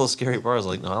 that's the whole scary part. I was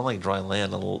like, no, I like dry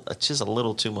land. It's just a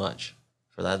little too much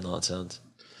for that nonsense.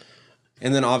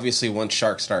 And then obviously once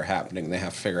sharks start happening, they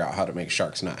have to figure out how to make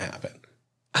sharks not happen.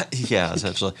 Yeah,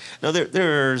 essentially. No,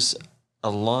 there's a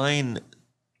line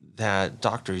that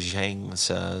Dr. Zhang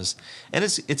says, and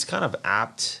it's kind of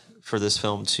apt for this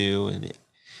film too, and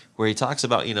where he talks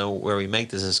about, where we make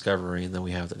this discovery and then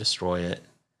we have to destroy it.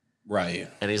 Right.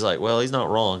 And he's like, well, he's not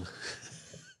wrong.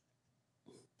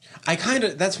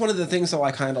 That's one of the things though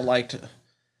I kind of liked.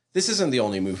 This isn't the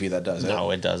only movie that does it.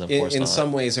 No, it does, of course not. In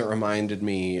some ways it reminded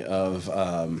me of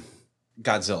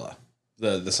Godzilla,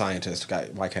 the scientist guy.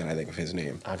 Why can't I think of his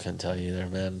name? I couldn't tell you either,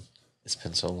 man. It's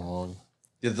been so long.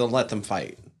 They'll let them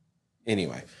fight.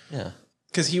 Anyway. Yeah.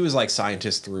 Because he was like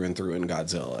scientist through and through in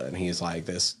Godzilla, and he's like,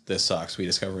 this sucks. We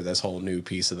discovered this whole new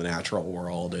piece of the natural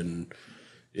world, and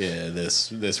yeah,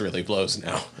 this really blows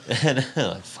now.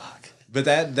 Like, fuck. But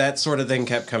that sort of thing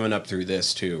kept coming up through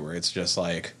this too, where it's just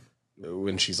like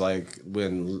when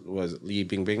was it Li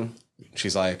Bingbing?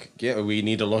 She's like, yeah, we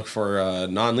need to look for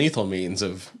non-lethal means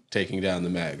of taking down the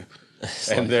Meg,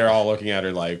 and they're all looking at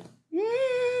her like.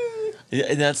 Yeah,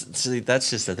 and that's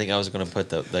just the thing I was going to put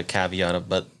the caveat of,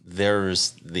 but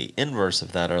there's the inverse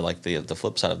of that, or like the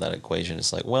flip side of that equation.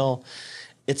 It's like, well,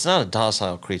 it's not a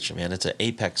docile creature, man. It's an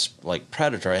apex like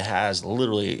predator. It has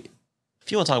literally,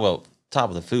 if you want to talk about top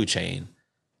of the food chain,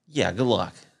 yeah, good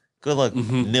luck. Good luck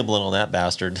nibbling on that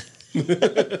bastard.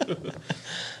 Yeah,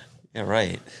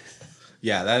 right.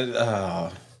 Yeah,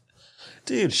 that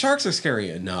dude, sharks are scary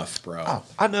enough, bro. Oh,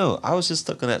 I know. I was just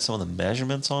looking at some of the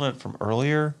measurements on it from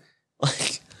earlier.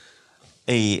 Like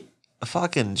a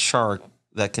fucking shark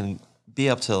that can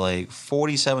be up to like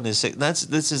 47 to 6.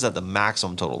 This is at the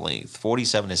maximum total length,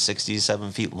 47 to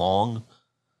 67 feet long,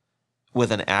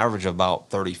 with an average of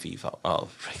about 30 feet. Oh,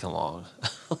 freaking long!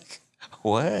 Like,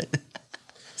 what?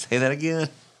 Say that again.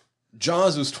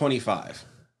 Jaws was 25.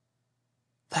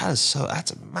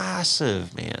 That's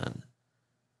massive, man.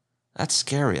 That's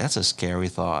scary. That's a scary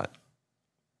thought.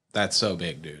 That's so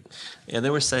big, dude. And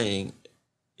they were saying,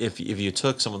 if you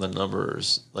took some of the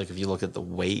numbers, like if you look at the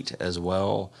weight as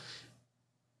well,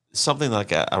 something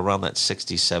like around that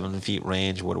 67 feet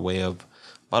range would weigh up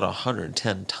about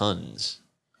 110 tons.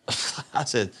 I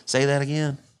said, say that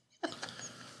again.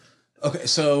 Okay,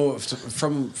 so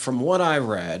from what I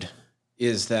read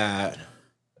is that,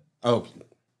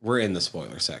 we're in the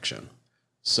spoiler section.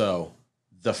 So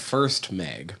the first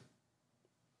Meg.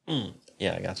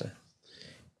 Yeah, I gotcha.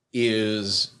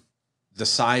 Is the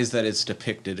size that it's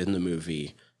depicted in the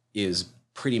movie is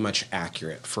pretty much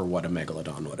accurate for what a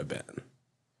megalodon would have been.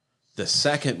 The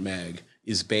second Meg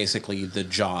is basically the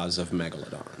jaws of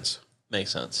megalodons.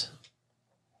 Makes sense.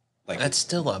 Like, that's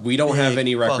still we don't have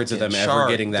any records of them ever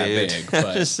getting that big. But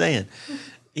I'm just saying,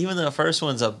 even the first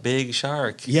one's a big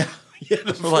shark. Yeah,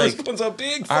 the first one's a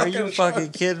big. Are you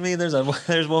fucking kidding me?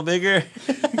 There's one bigger.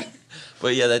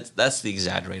 But yeah, that's the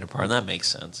exaggerated part, and that makes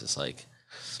sense. It's like,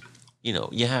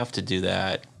 you have to do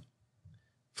that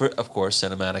for, of course,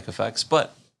 cinematic effects,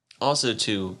 but also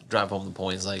to drive home the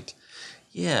point is like,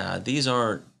 yeah, these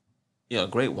aren't,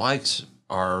 great whites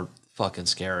are fucking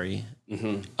scary.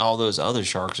 Mm-hmm. All those other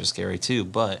sharks are scary too,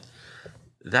 but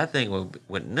that thing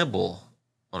would nibble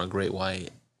on a great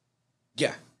white.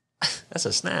 Yeah. That's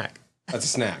a snack. That's a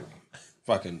snack.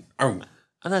 Fucking. And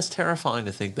that's terrifying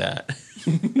to think that.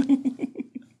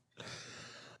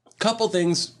 Couple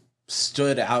things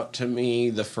stood out to me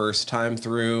the first time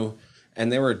through,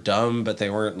 and they were dumb, but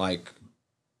they weren't like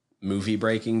movie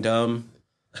breaking dumb.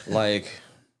 Like,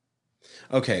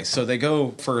 okay, so they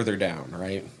go further down,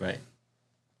 right? Right.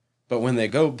 But when they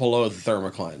go below the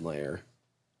thermocline layer,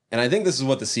 and I think this is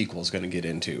what the sequel is going to get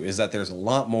into, is that there's a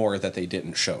lot more that they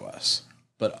didn't show us.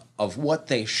 But of what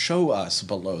they show us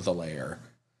below the layer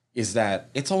is that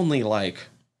it's only like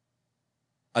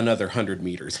another 100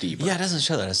 meters deeper. Yeah, it doesn't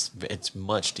show that. It's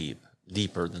much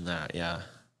deeper than that, yeah.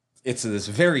 It's this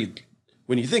very,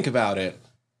 when you think about it,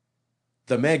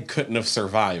 the Meg couldn't have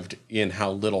survived in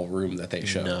how little room that they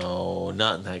showed. No,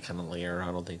 not in that kind of layer.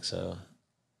 I don't think so.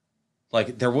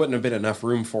 Like, there wouldn't have been enough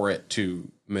room for it to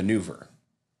maneuver.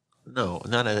 No,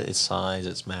 not at its size,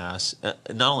 its mass.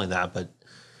 Not only that, but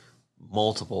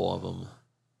multiple of them.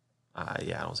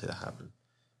 Yeah, I don't see that happen.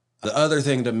 The other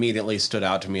thing that immediately stood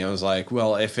out to me, I was like,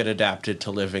 well, if it adapted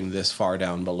to living this far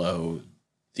down below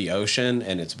the ocean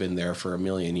and it's been there for 1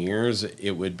 million years,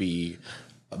 it would be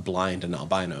blind and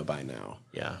albino by now.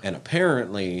 Yeah. And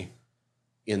apparently,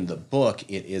 in the book,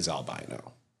 it is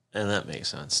albino. And that makes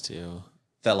sense, too.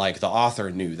 That, like, the author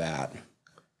knew that.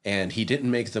 And he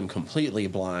didn't make them completely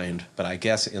blind, but I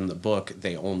guess in the book,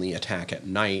 they only attack at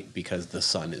night because the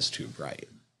sun is too bright.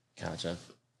 Gotcha.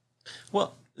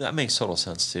 Well, that makes total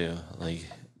sense, too. Like,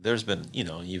 there's been,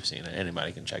 you've seen it.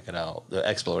 Anybody can check it out. The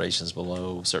explorations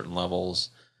below certain levels.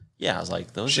 Yeah, I was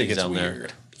like, those Shit things gets down weird. there.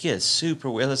 Yeah, it's super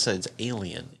weird. Let's say it's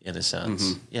alien in a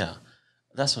sense. Mm-hmm. Yeah.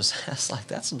 That's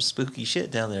some spooky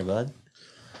shit down there, bud.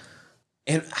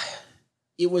 And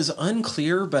it was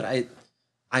unclear, but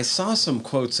I saw some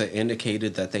quotes that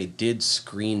indicated that they did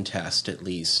screen test at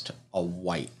least a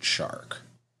white shark,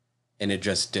 and it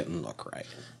just didn't look right.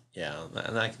 Yeah,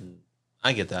 and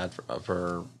I get that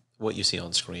for what you see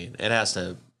on screen. It has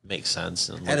to make sense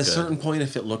and look At a good. certain point,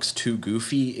 if it looks too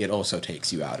goofy, it also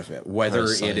takes you out of it, whether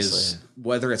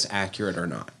it's accurate or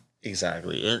not.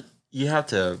 Exactly. And you have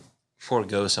to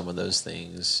forego some of those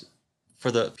things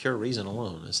for the pure reason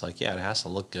alone. It's like, yeah, it has to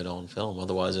look good on film,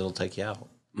 otherwise it'll take you out.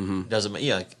 Mm-hmm. It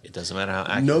doesn't matter how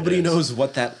accurate Nobody it is. knows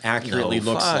what that accurately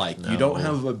looks like. No. You don't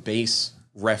have a base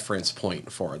reference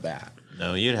point for that.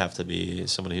 No, you'd have to be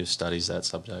somebody who studies that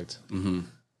subject. Mm-hmm.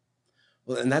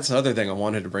 Well, and that's the other thing I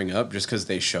wanted to bring up, just because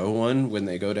they show one when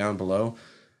they go down below.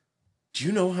 Do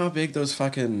you know how big those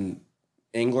fucking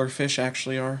anglerfish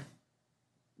actually are?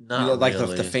 Not like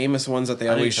really. the famous ones that they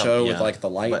I always think show yeah. with like the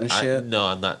light But and shit. No,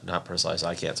 I'm not precise.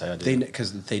 I can't say I do.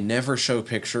 Because they never show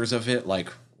pictures of it like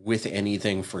with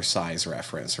anything for size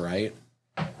reference, right?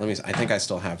 I think I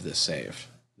still have this saved.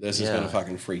 This is gonna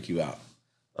fucking freak you out.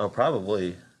 Oh,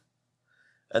 probably.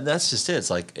 And that's just it. It's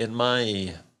like in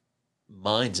my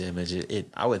mind's image,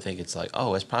 I would think it's like,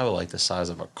 oh, it's probably like the size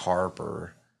of a carp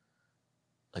or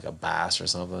like a bass or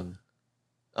something.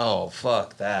 Oh,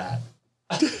 fuck that.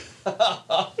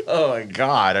 Oh my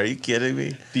God, are you kidding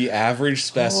me? The average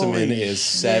specimen Holy is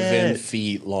 7 shit.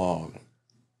 feet long.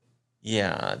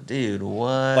 Yeah, dude,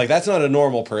 what? Like that's not a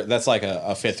normal that's like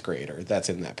a fifth grader that's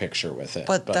in that picture with it.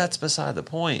 But that's beside the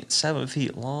point. 7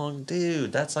 feet long,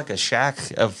 dude. That's like a shack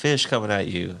of fish coming at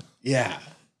you. yeah.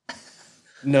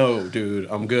 No, dude,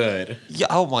 I'm good. Yeah.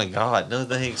 Oh my God. No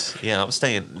thanks. Yeah, I'm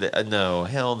staying. No,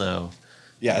 hell no.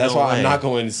 Yeah, that's No why I'm way. not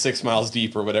going 6 miles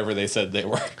deep or whatever they said they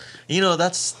were.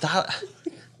 That.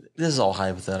 This is all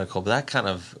hypothetical, but that kind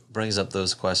of brings up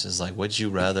those questions. Like, would you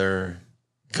rather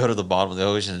go to the bottom of the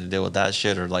ocean and deal with that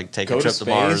shit, or like take a trip to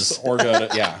Mars? or go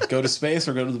to go to space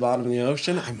or go to the bottom of the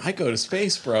ocean. I might go to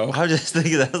space, bro. I was just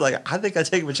thinking that. Like, I think I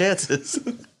take my chances.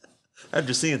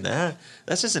 After seeing that,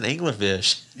 that's just an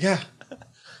anglerfish. Yeah.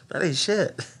 That ain't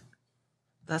shit.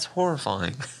 That's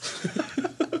horrifying.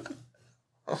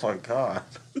 Oh my God.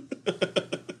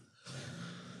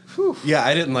 Yeah,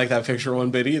 I didn't like that picture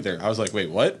one bit either. I was like, wait,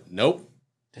 what? Nope.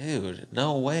 Dude,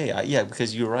 no way. Yeah,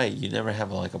 because you're right. You never have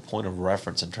like a point of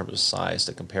reference in terms of size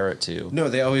to compare it to. No,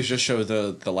 they always just show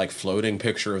the like floating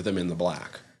picture of them in the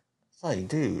black. It's like,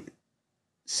 dude,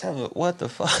 what the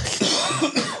fuck?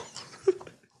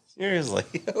 Seriously.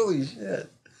 Holy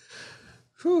shit.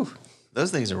 Whew. Those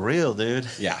things are real, dude.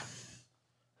 Yeah.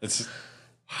 It's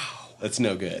wow. That's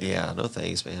no good. Yeah, no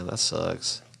thanks, man. That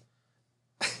sucks.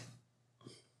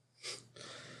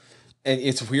 And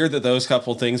it's weird that those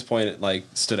couple things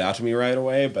stood out to me right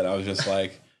away, but I was just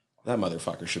like, that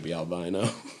motherfucker should be albino.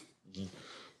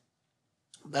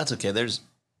 That's okay.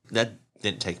 That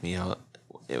didn't take me out,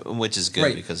 which is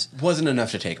good because wasn't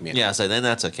enough to take me out. yeah. So then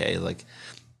that's okay. Like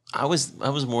I was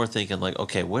more thinking like,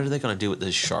 okay, what are they going to do with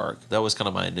this shark? That was kind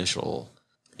of my initial,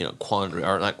 quandary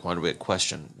or not quandary, but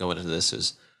question going into this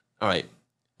is, all right,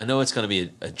 I know it's going to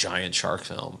be a giant shark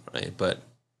film, right? But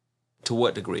to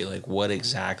what degree? Like, what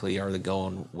exactly are they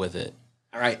going with it?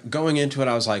 All right, going into it,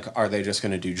 I was like, are they just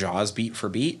going to do Jaws beat for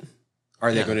beat?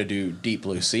 Are they going to do Deep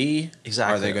Blue Sea?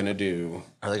 Exactly. Are they going to do...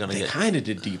 Are they going to They kind of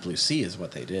did Deep Blue Sea is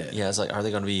what they did. Yeah, it's like, are they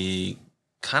going to be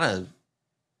kind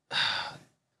of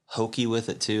hokey with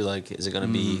it too? Like, is it going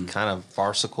to be kind of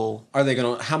farcical? Are they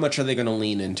going to... How much are they going to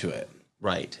lean into it?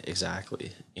 Right,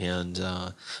 exactly. And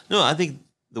no, I think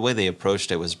the way they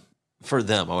approached it was, for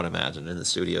them, I would imagine, in the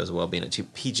studio as well, being a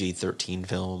PG-13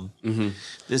 film,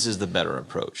 this is the better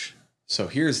approach. So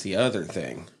here's the other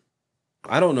thing.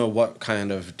 I don't know what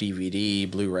kind of DVD,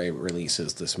 Blu-ray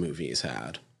releases this movie's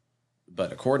had,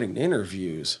 but according to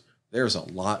interviews, there's a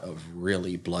lot of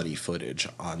really bloody footage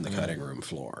on the cutting room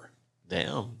floor.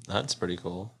 Damn, that's pretty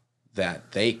cool.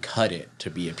 That they cut it to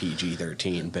be a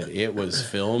PG-13, but it was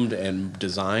filmed and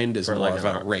designed as more of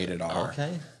a rated R.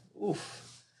 Okay.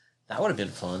 Oof. That would have been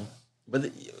fun.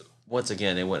 But once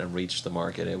again, it wouldn't have reached the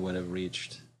market. It would have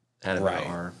reached had it been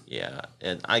R. Yeah,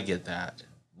 and I get that.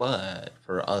 But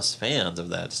for us fans of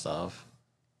that stuff,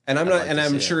 and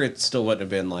I'm sure it still wouldn't have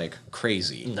been like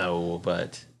crazy. No,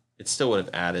 but it still would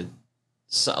have added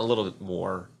a little bit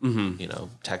more,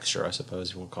 texture, I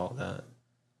suppose you would call it that.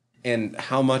 And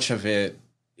how much of it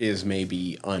is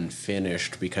maybe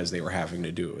unfinished because they were having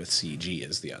to do it with CG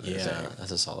is the other thing. Yeah, that's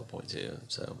a solid point too.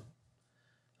 So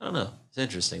I don't know. It's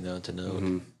interesting though to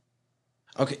know.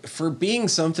 Okay, for being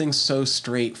something so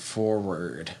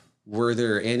straightforward, were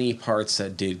there any parts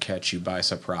that did catch you by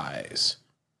surprise?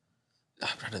 I'm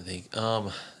trying to think.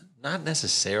 Not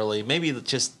necessarily. Maybe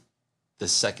just the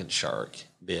second shark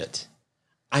bit.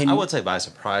 I wouldn't say by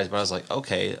surprise, but I was like,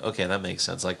 okay, that makes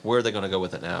sense. Like, where are they going to go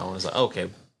with it now? And it's like, okay,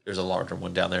 there's a larger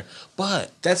one down there.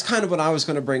 But that's kind of what I was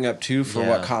going to bring up too for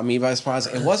what caught me by surprise.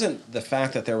 It wasn't the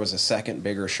fact that there was a second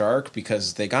bigger shark,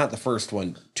 because they got the first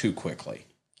one too quickly.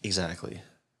 Exactly.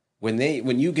 When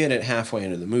you get it halfway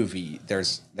into the movie, there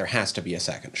has to be a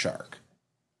second shark.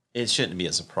 It shouldn't be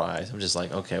a surprise. I'm just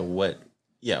like, okay, where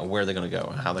are they going to go?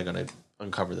 How are they going to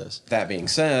uncover this? That being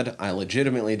said, I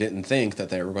legitimately didn't think that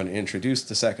they were going to introduce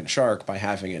the second shark by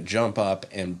having it jump up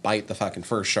and bite the fucking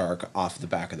first shark off the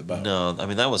back of the boat. No, I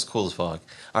mean, that was cool as fuck.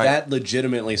 That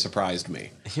legitimately surprised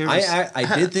me.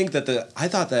 I did think that I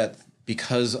thought that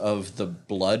because of the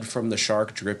blood from the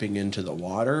shark dripping into the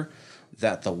water,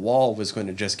 that the wall was going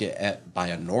to just get ate by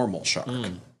a normal shark.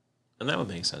 And that would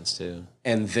make sense too.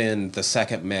 And then the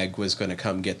second Meg was going to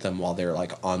come get them while they're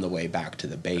like on the way back to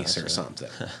the base or something.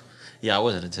 Yeah, I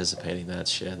wasn't anticipating that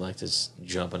shit. Like just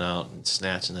jumping out and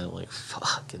snatching that, like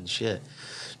fucking shit.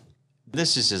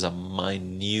 This just is a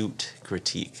minute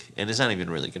critique. And it's not even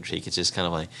really critique. It's just kind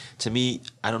of like, to me,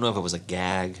 I don't know if it was a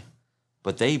gag,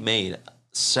 but they made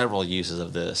several uses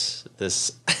of this.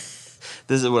 This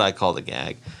is what I call the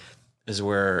gag. Is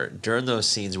where during those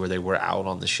scenes where they were out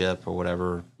on the ship or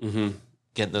whatever,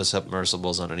 getting those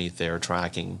submersibles underneath there,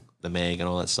 tracking the Meg and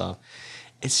all that stuff,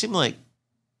 it seemed like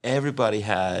everybody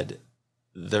had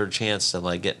their chance to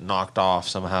like get knocked off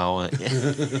somehow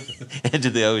into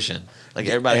the ocean. Like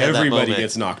everybody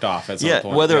gets knocked off at some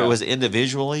point. Whether it was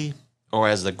individually or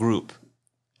as the group,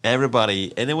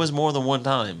 everybody, and it was more than one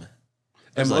time.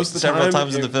 And most of the several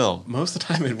times in the film. Most of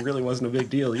the time, it really wasn't a big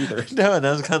deal either. No, and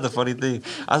that was kind of the funny thing.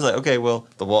 I was like, okay, well,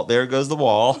 the wall. There goes the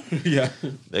wall. Yeah.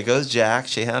 There goes Jack.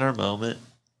 She had her moment.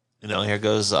 Here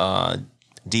goes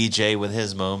DJ with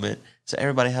his moment. So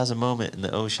everybody has a moment in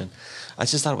the ocean. I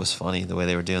just thought it was funny the way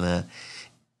they were doing that.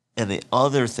 And the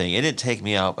other thing, it didn't take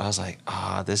me out, but I was like,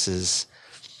 this is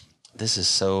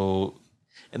so.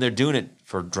 And they're doing it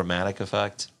for dramatic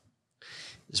effect.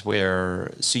 Is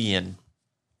where Suyin,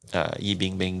 Yi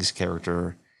Bingbing's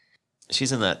character,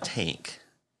 she's in that tank.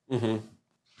 Mm-hmm.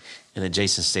 And then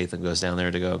Jason Statham goes down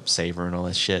there to go save her and all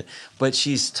that shit. But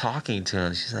she's talking to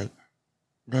him. She's like,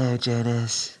 no,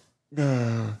 Janice.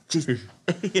 No. Just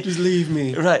leave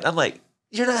me. Right. I'm like,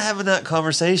 you're not having that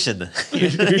conversation.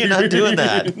 You're not doing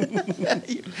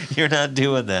that. You're not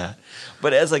doing that.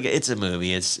 But it's a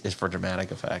movie. It's for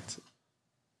dramatic effect.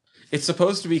 It's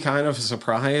supposed to be kind of a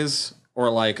surprise or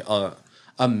like a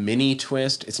mini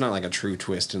twist. It's not like a true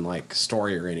twist in like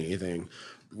story or anything.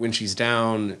 When she's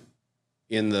down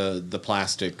in the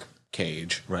plastic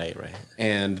cage, right,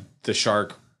 and the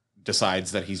shark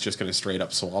decides that he's just going to straight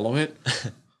up swallow it.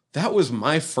 That was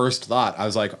my first thought. I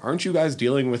was like, aren't you guys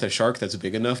dealing with a shark that's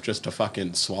big enough just to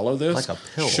fucking swallow this? Like a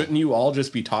pill. Shouldn't you all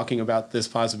just be talking about this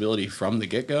possibility from the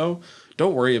get-go?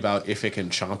 Don't worry about if it can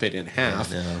chomp it in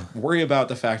half. Worry about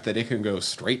the fact that it can go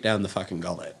straight down the fucking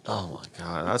gullet. Oh my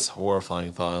God, that's a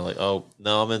horrifying thought. Like, oh,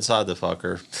 no, I'm inside the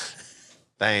fucker.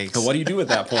 Thanks. So what do you do at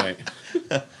that point?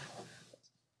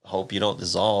 Hope you don't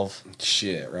dissolve.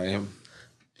 Shit, right?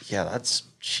 Yeah, that's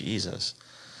Jesus.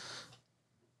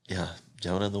 Yeah,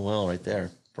 Jonah in the well right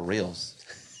there. For reals.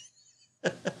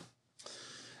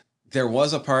 There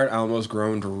was a part I almost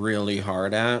groaned really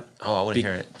hard at. Oh, I want to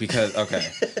hear it. Because, okay.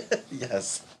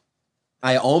 Yes.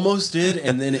 I almost did,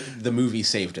 and then the movie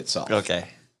saved itself. Okay.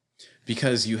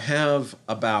 Because you have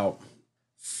about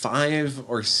 5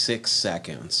 or 6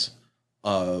 seconds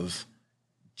of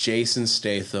Jason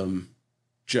Statham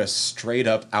just straight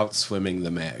up outswimming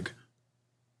the Meg.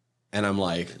 And I'm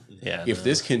like, if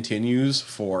this continues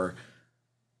for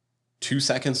 2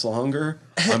 seconds longer,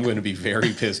 I'm going to be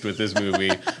very pissed with this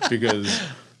movie because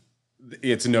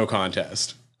it's no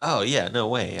contest. Oh, yeah, no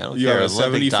way. I don't You care. have a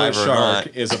Olympic 70-foot diver or shark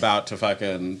not. is about to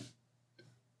fucking...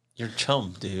 You're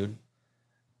chum, dude.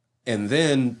 And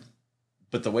then,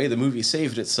 but the way the movie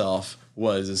saved itself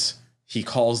was he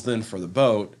calls then for the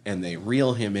boat and they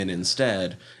reel him in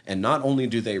instead. And not only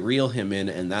do they reel him in,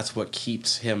 and that's what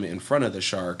keeps him in front of the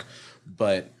shark,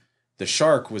 but the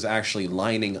shark was actually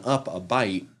lining up a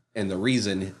bite. And the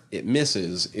reason it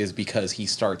misses is because he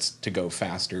starts to go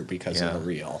faster because of the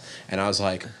reel. And I was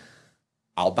like,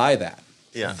 I'll buy that.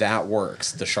 Yeah. That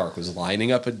works. The shark was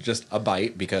lining up just a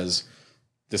bite because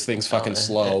this thing's fucking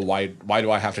slow. Why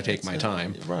do I have to take my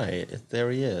time? Right.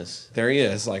 There he is. There he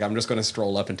is. Like, I'm just going to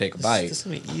stroll up and take a bite. This is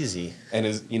going to be easy. And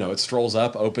it strolls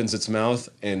up, opens its mouth,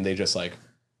 and they just like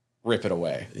rip it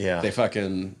away. Yeah. They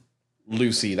fucking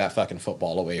Lucy that fucking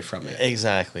football away from it.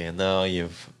 Exactly. And now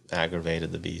you've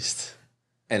aggravated the beast.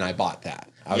 And I bought that.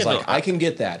 I was Yeah, like, no, I can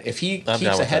get that. If he I'm keeps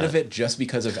down with ahead that. of it just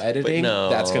because of editing, No,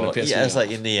 that's going to piss me it's off.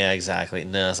 like, yeah, exactly.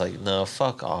 No, it's like, no,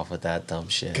 fuck off with that dumb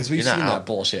shit. Because we've You're seen not that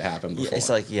bullshit happen before. It's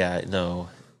like, yeah, no.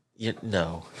 You're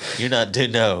not,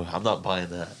 dude, no, I'm not buying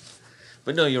that.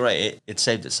 But no, you're right. It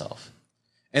saved itself.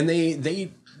 And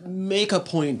they make a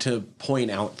point to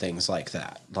point out things like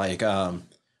that. Like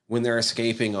when they're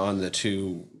escaping on the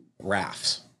 2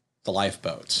 rafts, the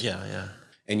lifeboats. Yeah, yeah.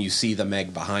 And you see the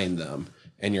Meg behind them.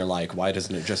 And you're like, why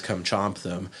doesn't it just come chomp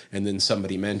them? And then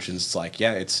somebody mentions, it's like,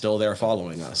 yeah, it's still there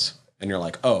following us. And you're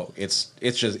like, oh, it's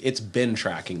been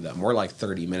tracking them. We're like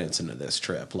 30 minutes into this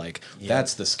trip. Like,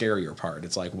 that's the scarier part.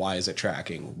 It's like, why is it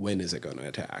tracking? When is it going to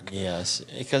attack? Yes,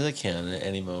 because it can at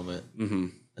any moment. Mm-hmm.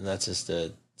 And that's just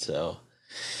it. So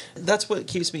that's what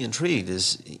keeps me intrigued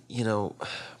is,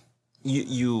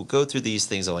 you go through these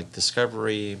things of like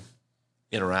discovery,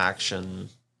 interaction.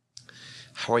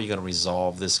 How are you going to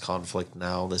resolve this conflict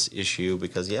now, this issue?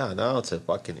 Because, now it's a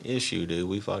fucking issue, dude.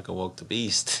 We fucking woke the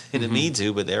beast. It didn't mean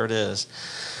to, but there it is.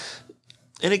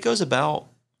 And it goes about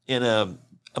in a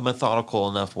methodical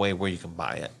enough way where you can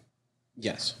buy it.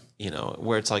 Yes.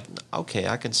 Where it's like, okay,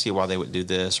 I can see why they would do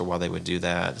this or why they would do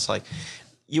that. It's like,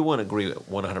 you wouldn't agree with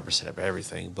 100% of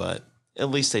everything, but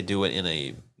at least they do it in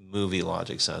a movie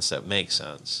logic sense that makes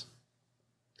sense.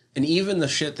 And even the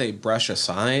shit they brush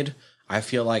aside, I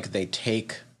feel like they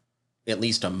take at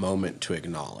least a moment to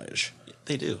acknowledge.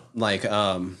 They do. Like,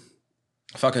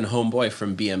 fucking homeboy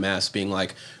from BMS being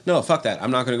like, no, fuck that.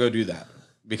 I'm not going to go do that.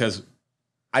 Because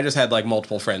I just had, like,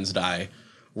 multiple friends die.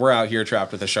 We're out here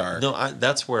trapped with a shark. No,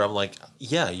 that's where I'm like,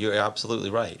 yeah, you're absolutely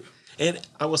right. And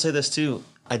I will say this, too.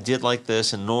 I did like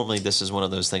this, and normally this is one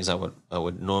of those things I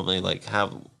would normally, like,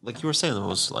 have, like you were saying, the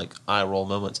most, like, eye-roll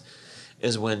moments,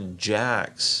 is when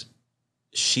Jax...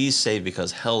 she's saved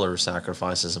because Heller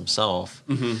sacrifices himself.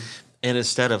 Mm-hmm. And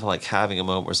instead of like having a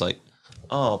moment where it's like,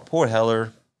 oh, poor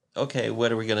Heller. Okay,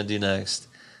 what are we going to do next?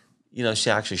 She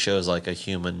actually shows like a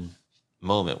human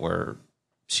moment where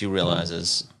she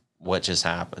realizes what just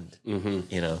happened,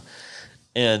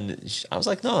 And I was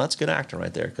like, no, that's good acting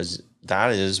right there. Because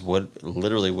that is what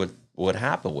literally would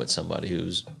happen with somebody who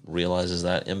realizes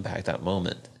that impact, that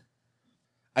moment.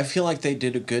 I feel like they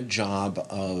did a good job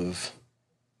of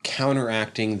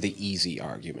counteracting the easy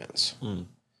arguments.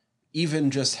 Even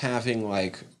just having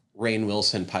like Rainn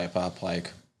Wilson pipe up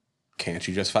like, can't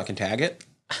you just fucking tag it?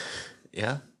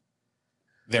 Yeah.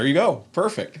 There you go.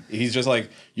 Perfect. He's just like,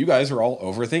 you guys are all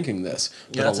overthinking this.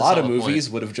 But Yeah, a that's a lot of solid movies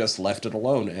point. would have just left it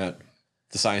alone at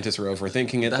the scientists are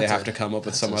overthinking it. They have to come up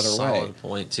with some other way. That's a solid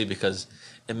point too, because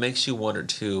it makes you wonder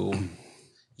too.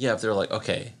 Yeah, if they're like,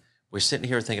 okay, we're sitting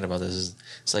here thinking about this.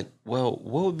 It's like, well,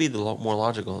 what would be the more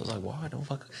logical? It's like, well, I don't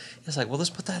fuck. It's like, well, let's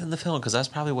put that in the film because that's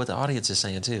probably what the audience is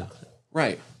saying too.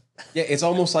 Right. Yeah, it's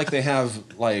almost like they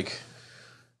have like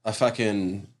a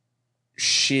fucking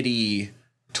shitty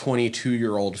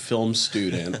 22-year-old film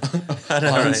student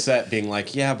on set being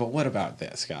like, yeah, but what about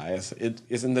this, guys?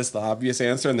 Isn't this the obvious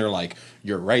answer? And they're like,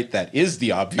 you're right, that is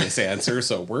the obvious answer,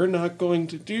 so we're not going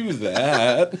to do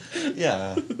that.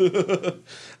 Yeah.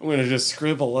 I'm going to just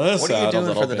scribble us What are you out a doing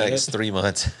little for the bit. next 3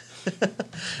 months?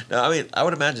 No, I mean, I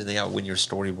would imagine that when you're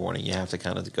storyboarding, you have to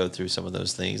kind of go through some of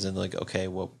those things and like, okay,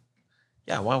 well,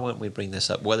 yeah, why wouldn't we bring this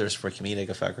up? Whether it's for comedic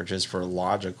effect or just for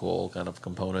logical kind of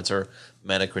components or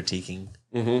meta critiquing,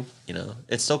 you know,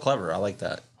 it's still clever. I like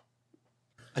that.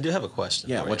 I do have a question.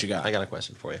 Yeah, for what you got? I got a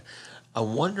question for you. I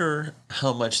wonder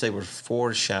how much they were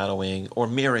foreshadowing or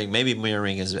mirroring. Maybe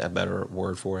mirroring is a better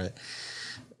word for it.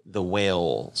 The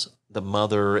whales, the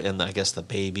mother and I guess the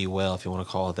baby whale, if you want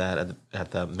to call it that,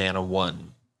 at the Man of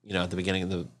One. You know, at the beginning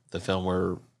of the film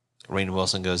where Rainn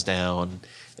Wilson goes down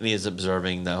and he is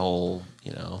observing the whole,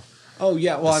 you know. Oh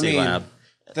yeah, well I Sea mean, Lab.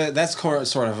 that's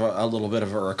sort of a little bit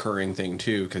of a recurring thing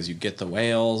too, because you get the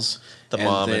whales, The and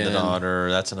mom and the then daughter.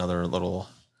 That's another little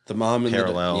the mom and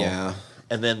parallel. yeah.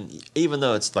 And then even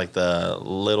though it's like the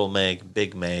little Meg,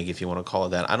 big Meg, if you want to call it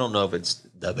that, I don't know if it's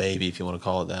the baby, if you want to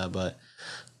call it that, but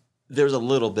there's a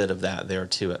little bit of that there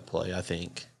too at play, I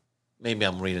think. Maybe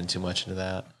I'm reading too much into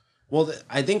that. Well,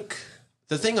 I think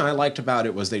the thing I liked about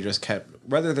it was they just kept,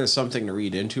 whether there's something to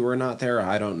read into or not there,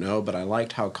 I don't know, but I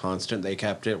liked how constant they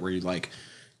kept it, where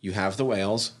you have the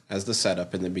whales as the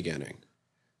setup in the beginning.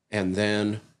 And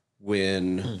then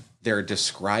when they're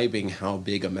describing how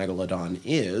big a megalodon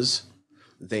is,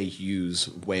 they use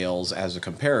whales as a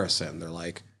comparison. They're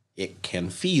like, it can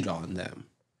feed on them.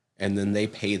 And then they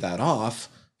pay that off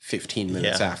 15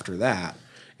 minutes Yeah. after that.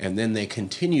 And then they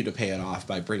continue to pay it off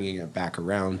by bringing it back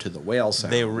around to the whale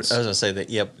sounds. I was going to say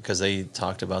that, yep, because they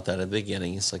talked about that at the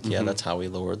beginning. It's like, yeah, that's how we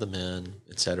lower them in,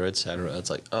 et cetera, et cetera. It's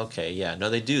like, okay, yeah.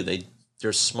 No, they do.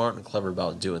 They're smart and clever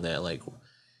about doing that, like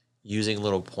using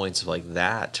little points of like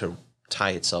that to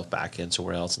tie itself back in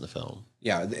somewhere else in the film.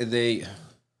 Yeah, they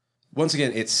once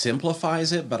again, it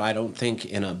simplifies it, but I don't think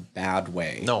in a bad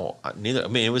way. No, neither. I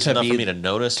mean, it was To enough be- for me to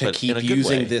notice, To but keep in a good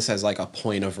using way. this as like a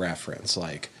point of reference,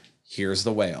 like, here's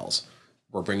the whales.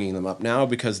 We're bringing them up now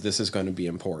because this is going to be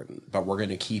important, but we're going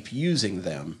to keep using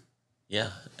them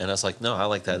Yeah, and I was like, no, I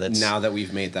like that. That's now that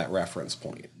we've made that reference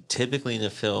point. typically in a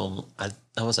film. I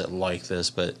wasn't like this,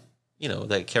 but you know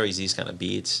that carries these kind of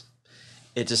beats.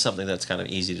 It's just something that's kind of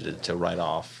easy to write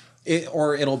off.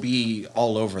 Or it'll be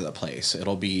all over the place.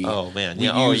 It'll be Oh, man. we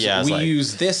Yeah. Oh, use- yeah, it's we like-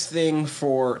 use this thing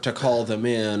to call them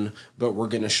in, but we're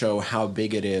going to show how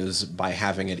big it is by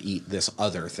having it eat this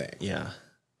other thing. Yeah,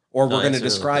 Or No, we're going to that's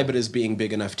really describe cool. it as being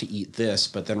big enough to eat this,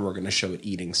 but then we're going to show it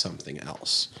eating something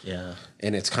else. yeah.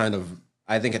 And it's kind of,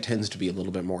 I think it tends to be a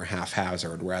little bit more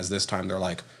haphazard, whereas this time they're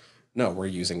like, no, we're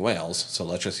using whales, so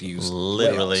let's just use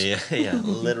Literally, whales. yeah,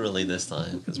 literally this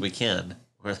time because we can.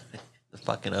 We're the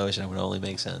fucking ocean would only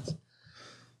make sense.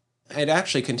 It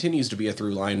actually continues to be a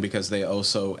through line because they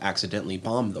also accidentally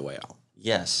bomb the whale.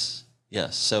 Yes,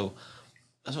 yes. So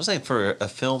I was saying for a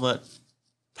film that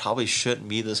probably shouldn't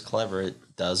be this clever,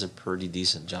 it does a pretty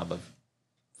decent job of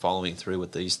following through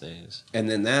with these things. And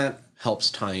then that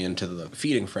helps tie into the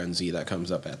feeding frenzy that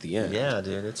comes up at the end. Yeah,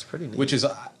 dude, it's pretty neat. Which is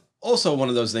also one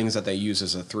of those things that they use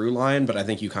as a through line, but I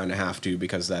think you kind of have to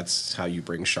because that's how you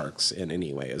bring sharks in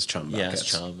anyway, as chum yeah, buckets.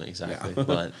 it's chum exactly. Yeah.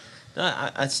 But no,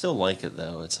 I still like it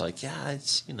though. It's like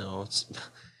it's it's.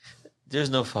 There's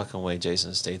no fucking way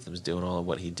Jason Statham's doing all of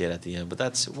what he did at the end, but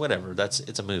that's whatever.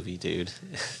 It's a movie, dude.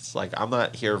 It's like I'm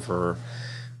not here for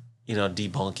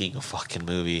debunking a fucking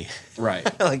movie. Right.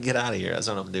 Like get out of here. That's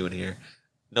what I'm doing here.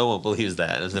 No one believes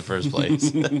that in the first place.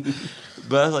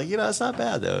 But I was like, it's not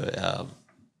bad though.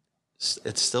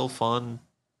 It's still fun.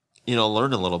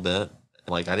 Learn a little bit.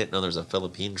 Like I didn't know there's a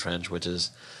Philippine Trench, which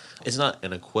is. It's not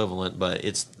an equivalent, but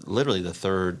it's literally the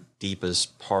third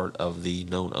deepest part of the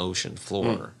known ocean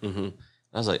floor. Mm-hmm.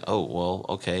 I was like, oh, well,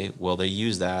 okay. Well, they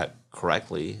use that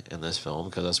correctly in this film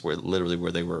because that's literally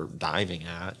where they were diving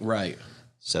at. Right.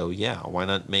 So, yeah, why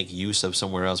not make use of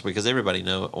somewhere else? Because everybody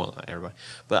well, not everybody,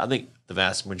 but I think the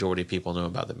vast majority of people know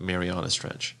about the Marianas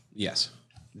Trench. Yes.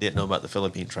 Didn't know about the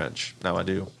Philippine Trench. Now I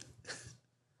do.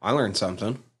 I learned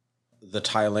something. The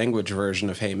Thai language version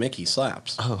of Hey Mickey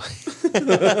slaps. Oh.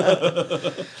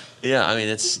 Yeah, I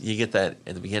mean, you get that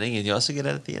at the beginning and you also get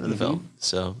it at the end of the film.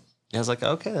 So I was like,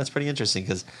 okay, that's pretty interesting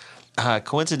because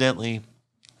coincidentally,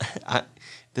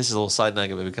 this is a little side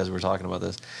nugget because we're talking about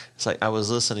this. It's like I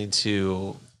was listening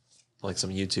to like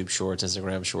some YouTube shorts,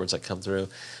 Instagram shorts that come through.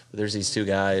 But there's these two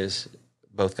guys.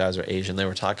 Both guys are Asian. They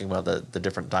were talking about the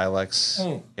different dialects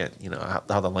and,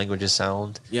 how the languages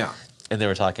sound. Yeah. And they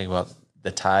were talking about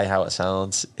the Thai, how it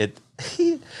sounds.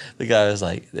 The guy was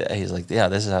like, he's like, yeah,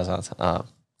 this is how it sounds.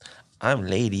 I'm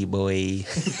lady boy.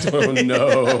 Oh,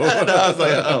 no. And I was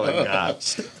like, oh my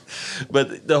gosh.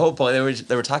 But the whole point,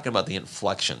 they were talking about the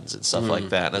inflections and stuff like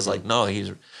that. And I was like, no,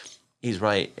 he's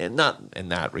right. And not in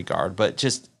that regard, but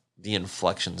just the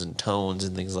inflections and tones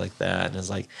and things like that. And it's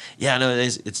like, yeah, no,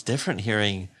 it's different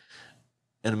hearing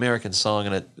an American song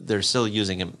and they're still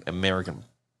using American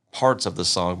parts of the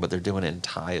song, but they're doing it in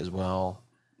Thai as well.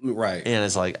 Right. And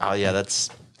it's like, oh yeah, that's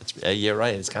yeah,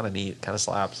 right. It's kind of neat, kind of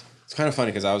slaps. It's kind of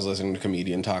funny because I was listening to a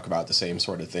comedian talk about the same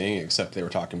sort of thing, except they were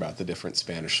talking about the different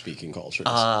Spanish-speaking cultures.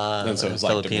 And so it was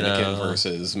like Filipino. Dominican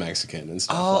versus Mexican and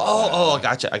stuff. I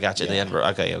gotcha. The Denver.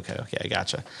 Okay, I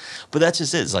gotcha. But that's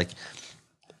just it. It's like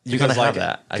you're gonna have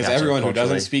that because everyone who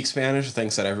doesn't speak Spanish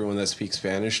thinks that everyone that speaks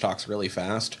Spanish talks really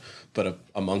fast. But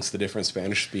amongst the different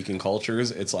Spanish-speaking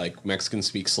cultures, it's like Mexicans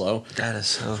speak slow. That is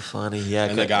so funny. Yeah,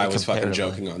 And the guy was fucking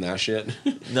joking on that shit.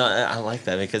 No, I like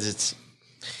that because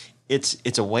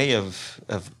it's a way of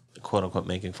quote unquote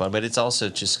making fun, but it's also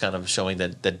just kind of showing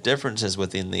that the differences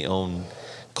within the own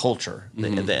culture, the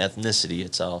ethnicity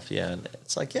itself. Yeah, and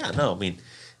it's like, yeah, no, I mean,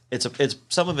 it's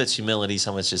some of it's humility,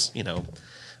 some of it's just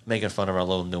making fun of our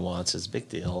little nuances. Big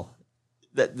deal.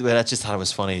 But I just thought it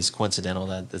was funny. It's coincidental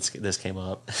that this came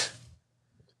up.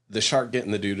 The shark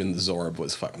getting the dude in the Zorb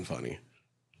was fucking funny.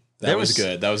 That was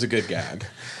good. That was a good gag.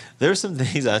 There were some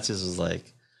things I just was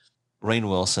like, Rainn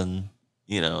Wilson,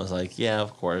 was like, yeah,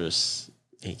 of course,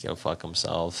 he can go fuck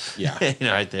himself. Yeah.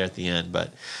 Right there at the end.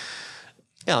 But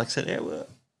yeah, like I said,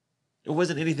 it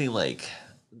wasn't anything like,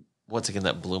 once again,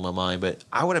 that blew my mind. But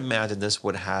I would imagine this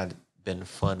would have been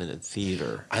fun in a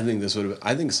theater. I think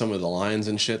some of the lines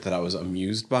and shit that I was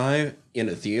amused by in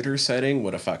a theater setting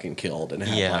would have fucking killed and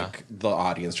had like the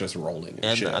audience just rolling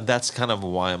and shit. That's kind of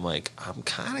why I'm like, I'm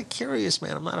kind of curious,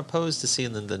 man. I'm not opposed to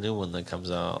seeing the new one that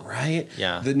comes out. Right?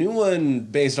 Yeah. The new one,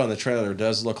 based on the trailer,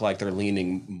 does look like they're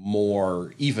leaning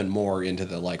even more into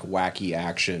the like wacky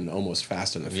action, almost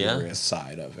Fast and the Furious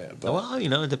side of it. But,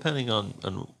 well, depending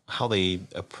on how they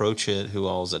approach it, who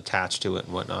all's attached to it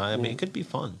and whatnot, I mean, it could be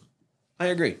fun. I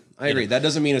agree. That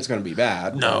doesn't mean it's going to be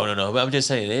bad. No. But I'm just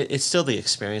saying, it's still the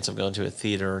experience of going to a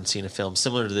theater and seeing a film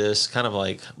similar to this, kind of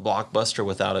like Blockbuster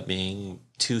without it being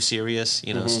too serious.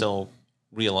 Still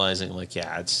realizing like,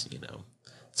 yeah, it's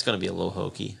going to be a little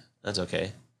hokey. That's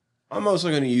okay. I'm also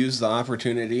going to use the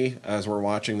opportunity as we're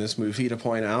watching this movie to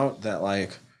point out that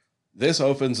like this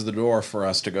opens the door for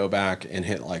us to go back and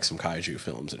hit like some kaiju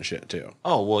films and shit too.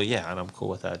 Oh well, yeah, and I'm cool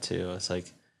with that too. It's like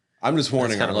I'm just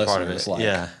warning our listeners, like,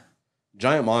 yeah.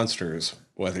 Giant monsters,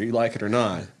 whether you like it or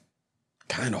not,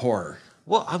 kind of horror.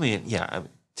 Well, I mean, yeah,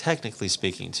 technically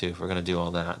speaking, too, if we're going to do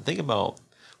all that, think about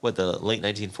what the late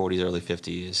 1940s, early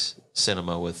 50s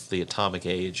cinema with the atomic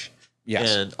age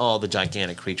and all the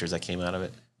gigantic creatures that came out of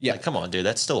it. Yeah. Like, come on, dude,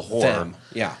 that's still horror. Them.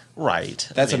 Yeah. Right.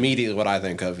 That's immediately what I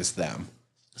think of is them.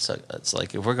 So it's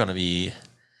like, if we're going to be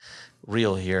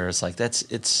real here, it's like,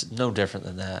 it's no different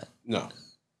than that. No.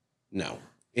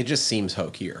 It just seems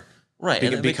hokier.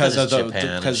 Right, because of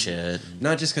Japan and shit.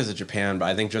 Not just because of Japan, but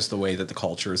I think just the way that the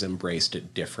cultures embraced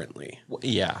it differently.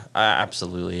 Yeah,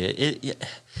 absolutely.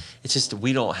 It's just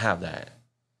we don't have that.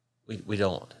 We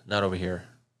don't. Not over here.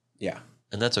 Yeah.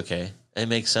 And that's okay. It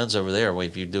makes sense over there.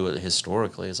 If you do it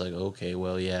historically, it's like, okay,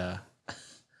 well, yeah.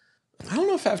 I don't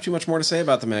know if I have too much more to say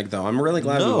about the Meg, though. I'm really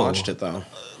glad we watched it, though.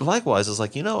 Likewise, it's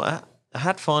like, I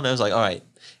had fun. I was like, all right.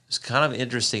 It was kind of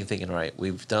interesting thinking, all right,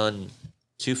 we've done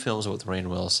 2 films with Rainn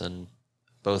Wilson,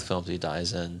 both films he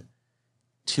dies in,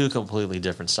 2 completely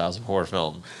different styles of horror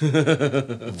film,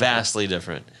 vastly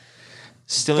different.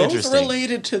 Still both interesting.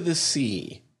 Related to the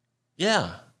sea.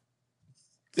 Yeah.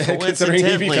 Considering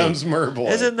he becomes Merboy.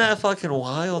 Isn't that fucking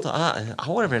wild? I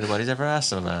wonder if anybody's ever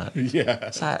asked him that. Yeah.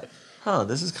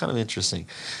 This is kind of interesting.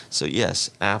 So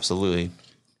yes, absolutely.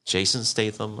 Jason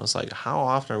Statham, I was like, how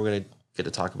often are we going to get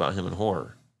to talk about him in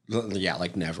horror? Yeah,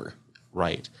 like never.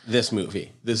 Right. This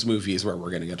movie is where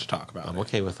we're going to get to talk about I'm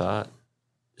okay with that.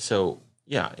 So,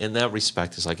 yeah, in that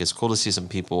respect, it's cool to see some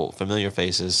people, familiar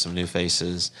faces, some new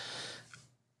faces.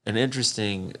 An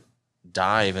interesting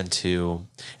dive into,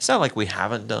 it's not like we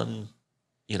haven't done,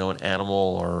 an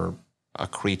animal or a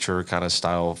creature kind of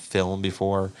style film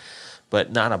before,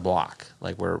 but not a block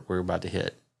like we're about to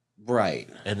hit. Right.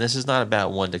 And this is not a bad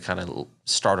one to kind of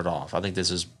start it off. I think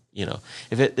this is,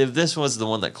 if this was the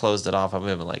one that closed it off, I'm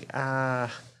even like, I'm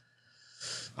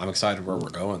excited where we're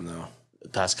going, though.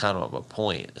 That's kind of a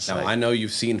point. Now, I know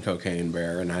you've seen Cocaine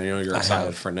Bear, and I know you're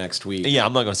excited for next week. Yeah,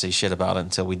 I'm not going to say shit about it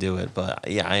until we do it, but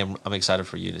yeah, I'm excited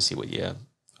for you to see what you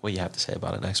have to say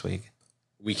about it next week.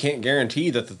 We can't guarantee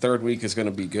that the third week is going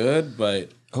to be good,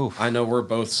 but I know we're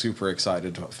both super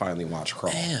excited to finally watch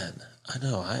Crawl. Man, I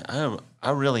know.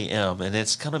 I really am, and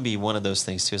it's going to be one of those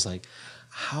things too. It's like,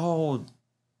 how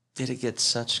did it get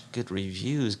such good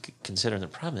reviews considering the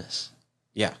premise?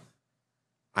 Yeah.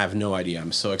 I have no idea.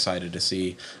 I'm so excited to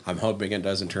see. I'm hoping it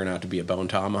doesn't turn out to be a bone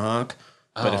tomahawk.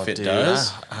 But if it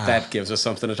does, that gives us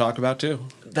something to talk about too.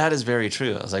 That is very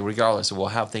true. I was like, regardless, we'll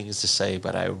have things to say,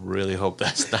 but I really hope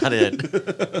that's not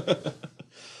it.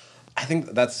 I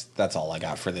think that's all I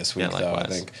got for this week, Yeah, though. I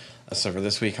likewise. think. So for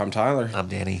this week, I'm Tyler. I'm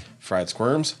Danny. Fried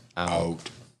Squirms. Out.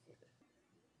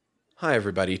 Hi,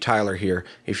 everybody. Tyler here.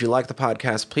 If you like the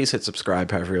podcast, please hit subscribe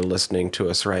however you're listening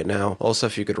to us right now. Also,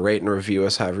 if you could rate and review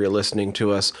us however you're listening to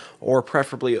us, or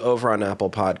preferably over on Apple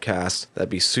Podcasts, that'd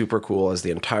be super cool, as the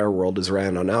entire world is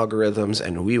ran on algorithms,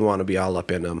 and we want to be all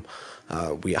up in them.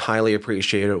 We highly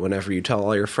appreciate it whenever you tell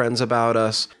all your friends about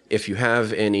us. If you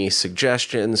have any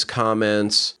suggestions,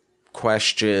 comments,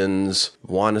 questions,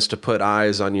 want us to put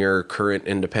eyes on your current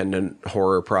independent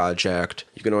horror project,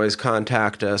 you can always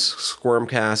contact us,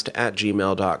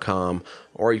 squirmcast@gmail.com,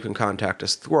 or you can contact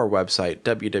us through our website,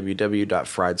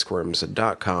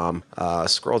 www.friedsquirms.com.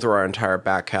 Scroll through our entire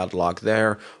back catalog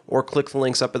there, or click the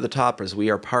links up at the top, as we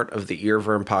are part of the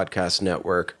Earworm Podcast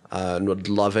Network, and would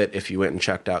love it if you went and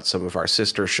checked out some of our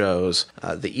sister shows.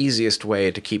 The easiest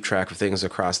way to keep track of things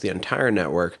across the entire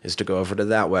network is to go over to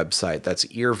that website. That's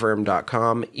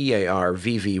earworm.com,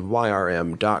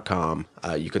 EARVVYRM.com.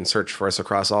 You can search for us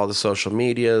across all the social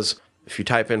medias. If you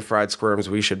type in Fried Squirms,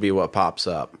 we should be what pops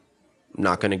up. I'm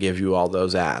not going to give you all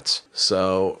those ads.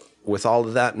 So with all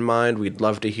of that in mind, we'd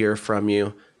love to hear from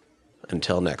you.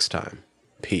 Until next time,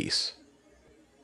 peace.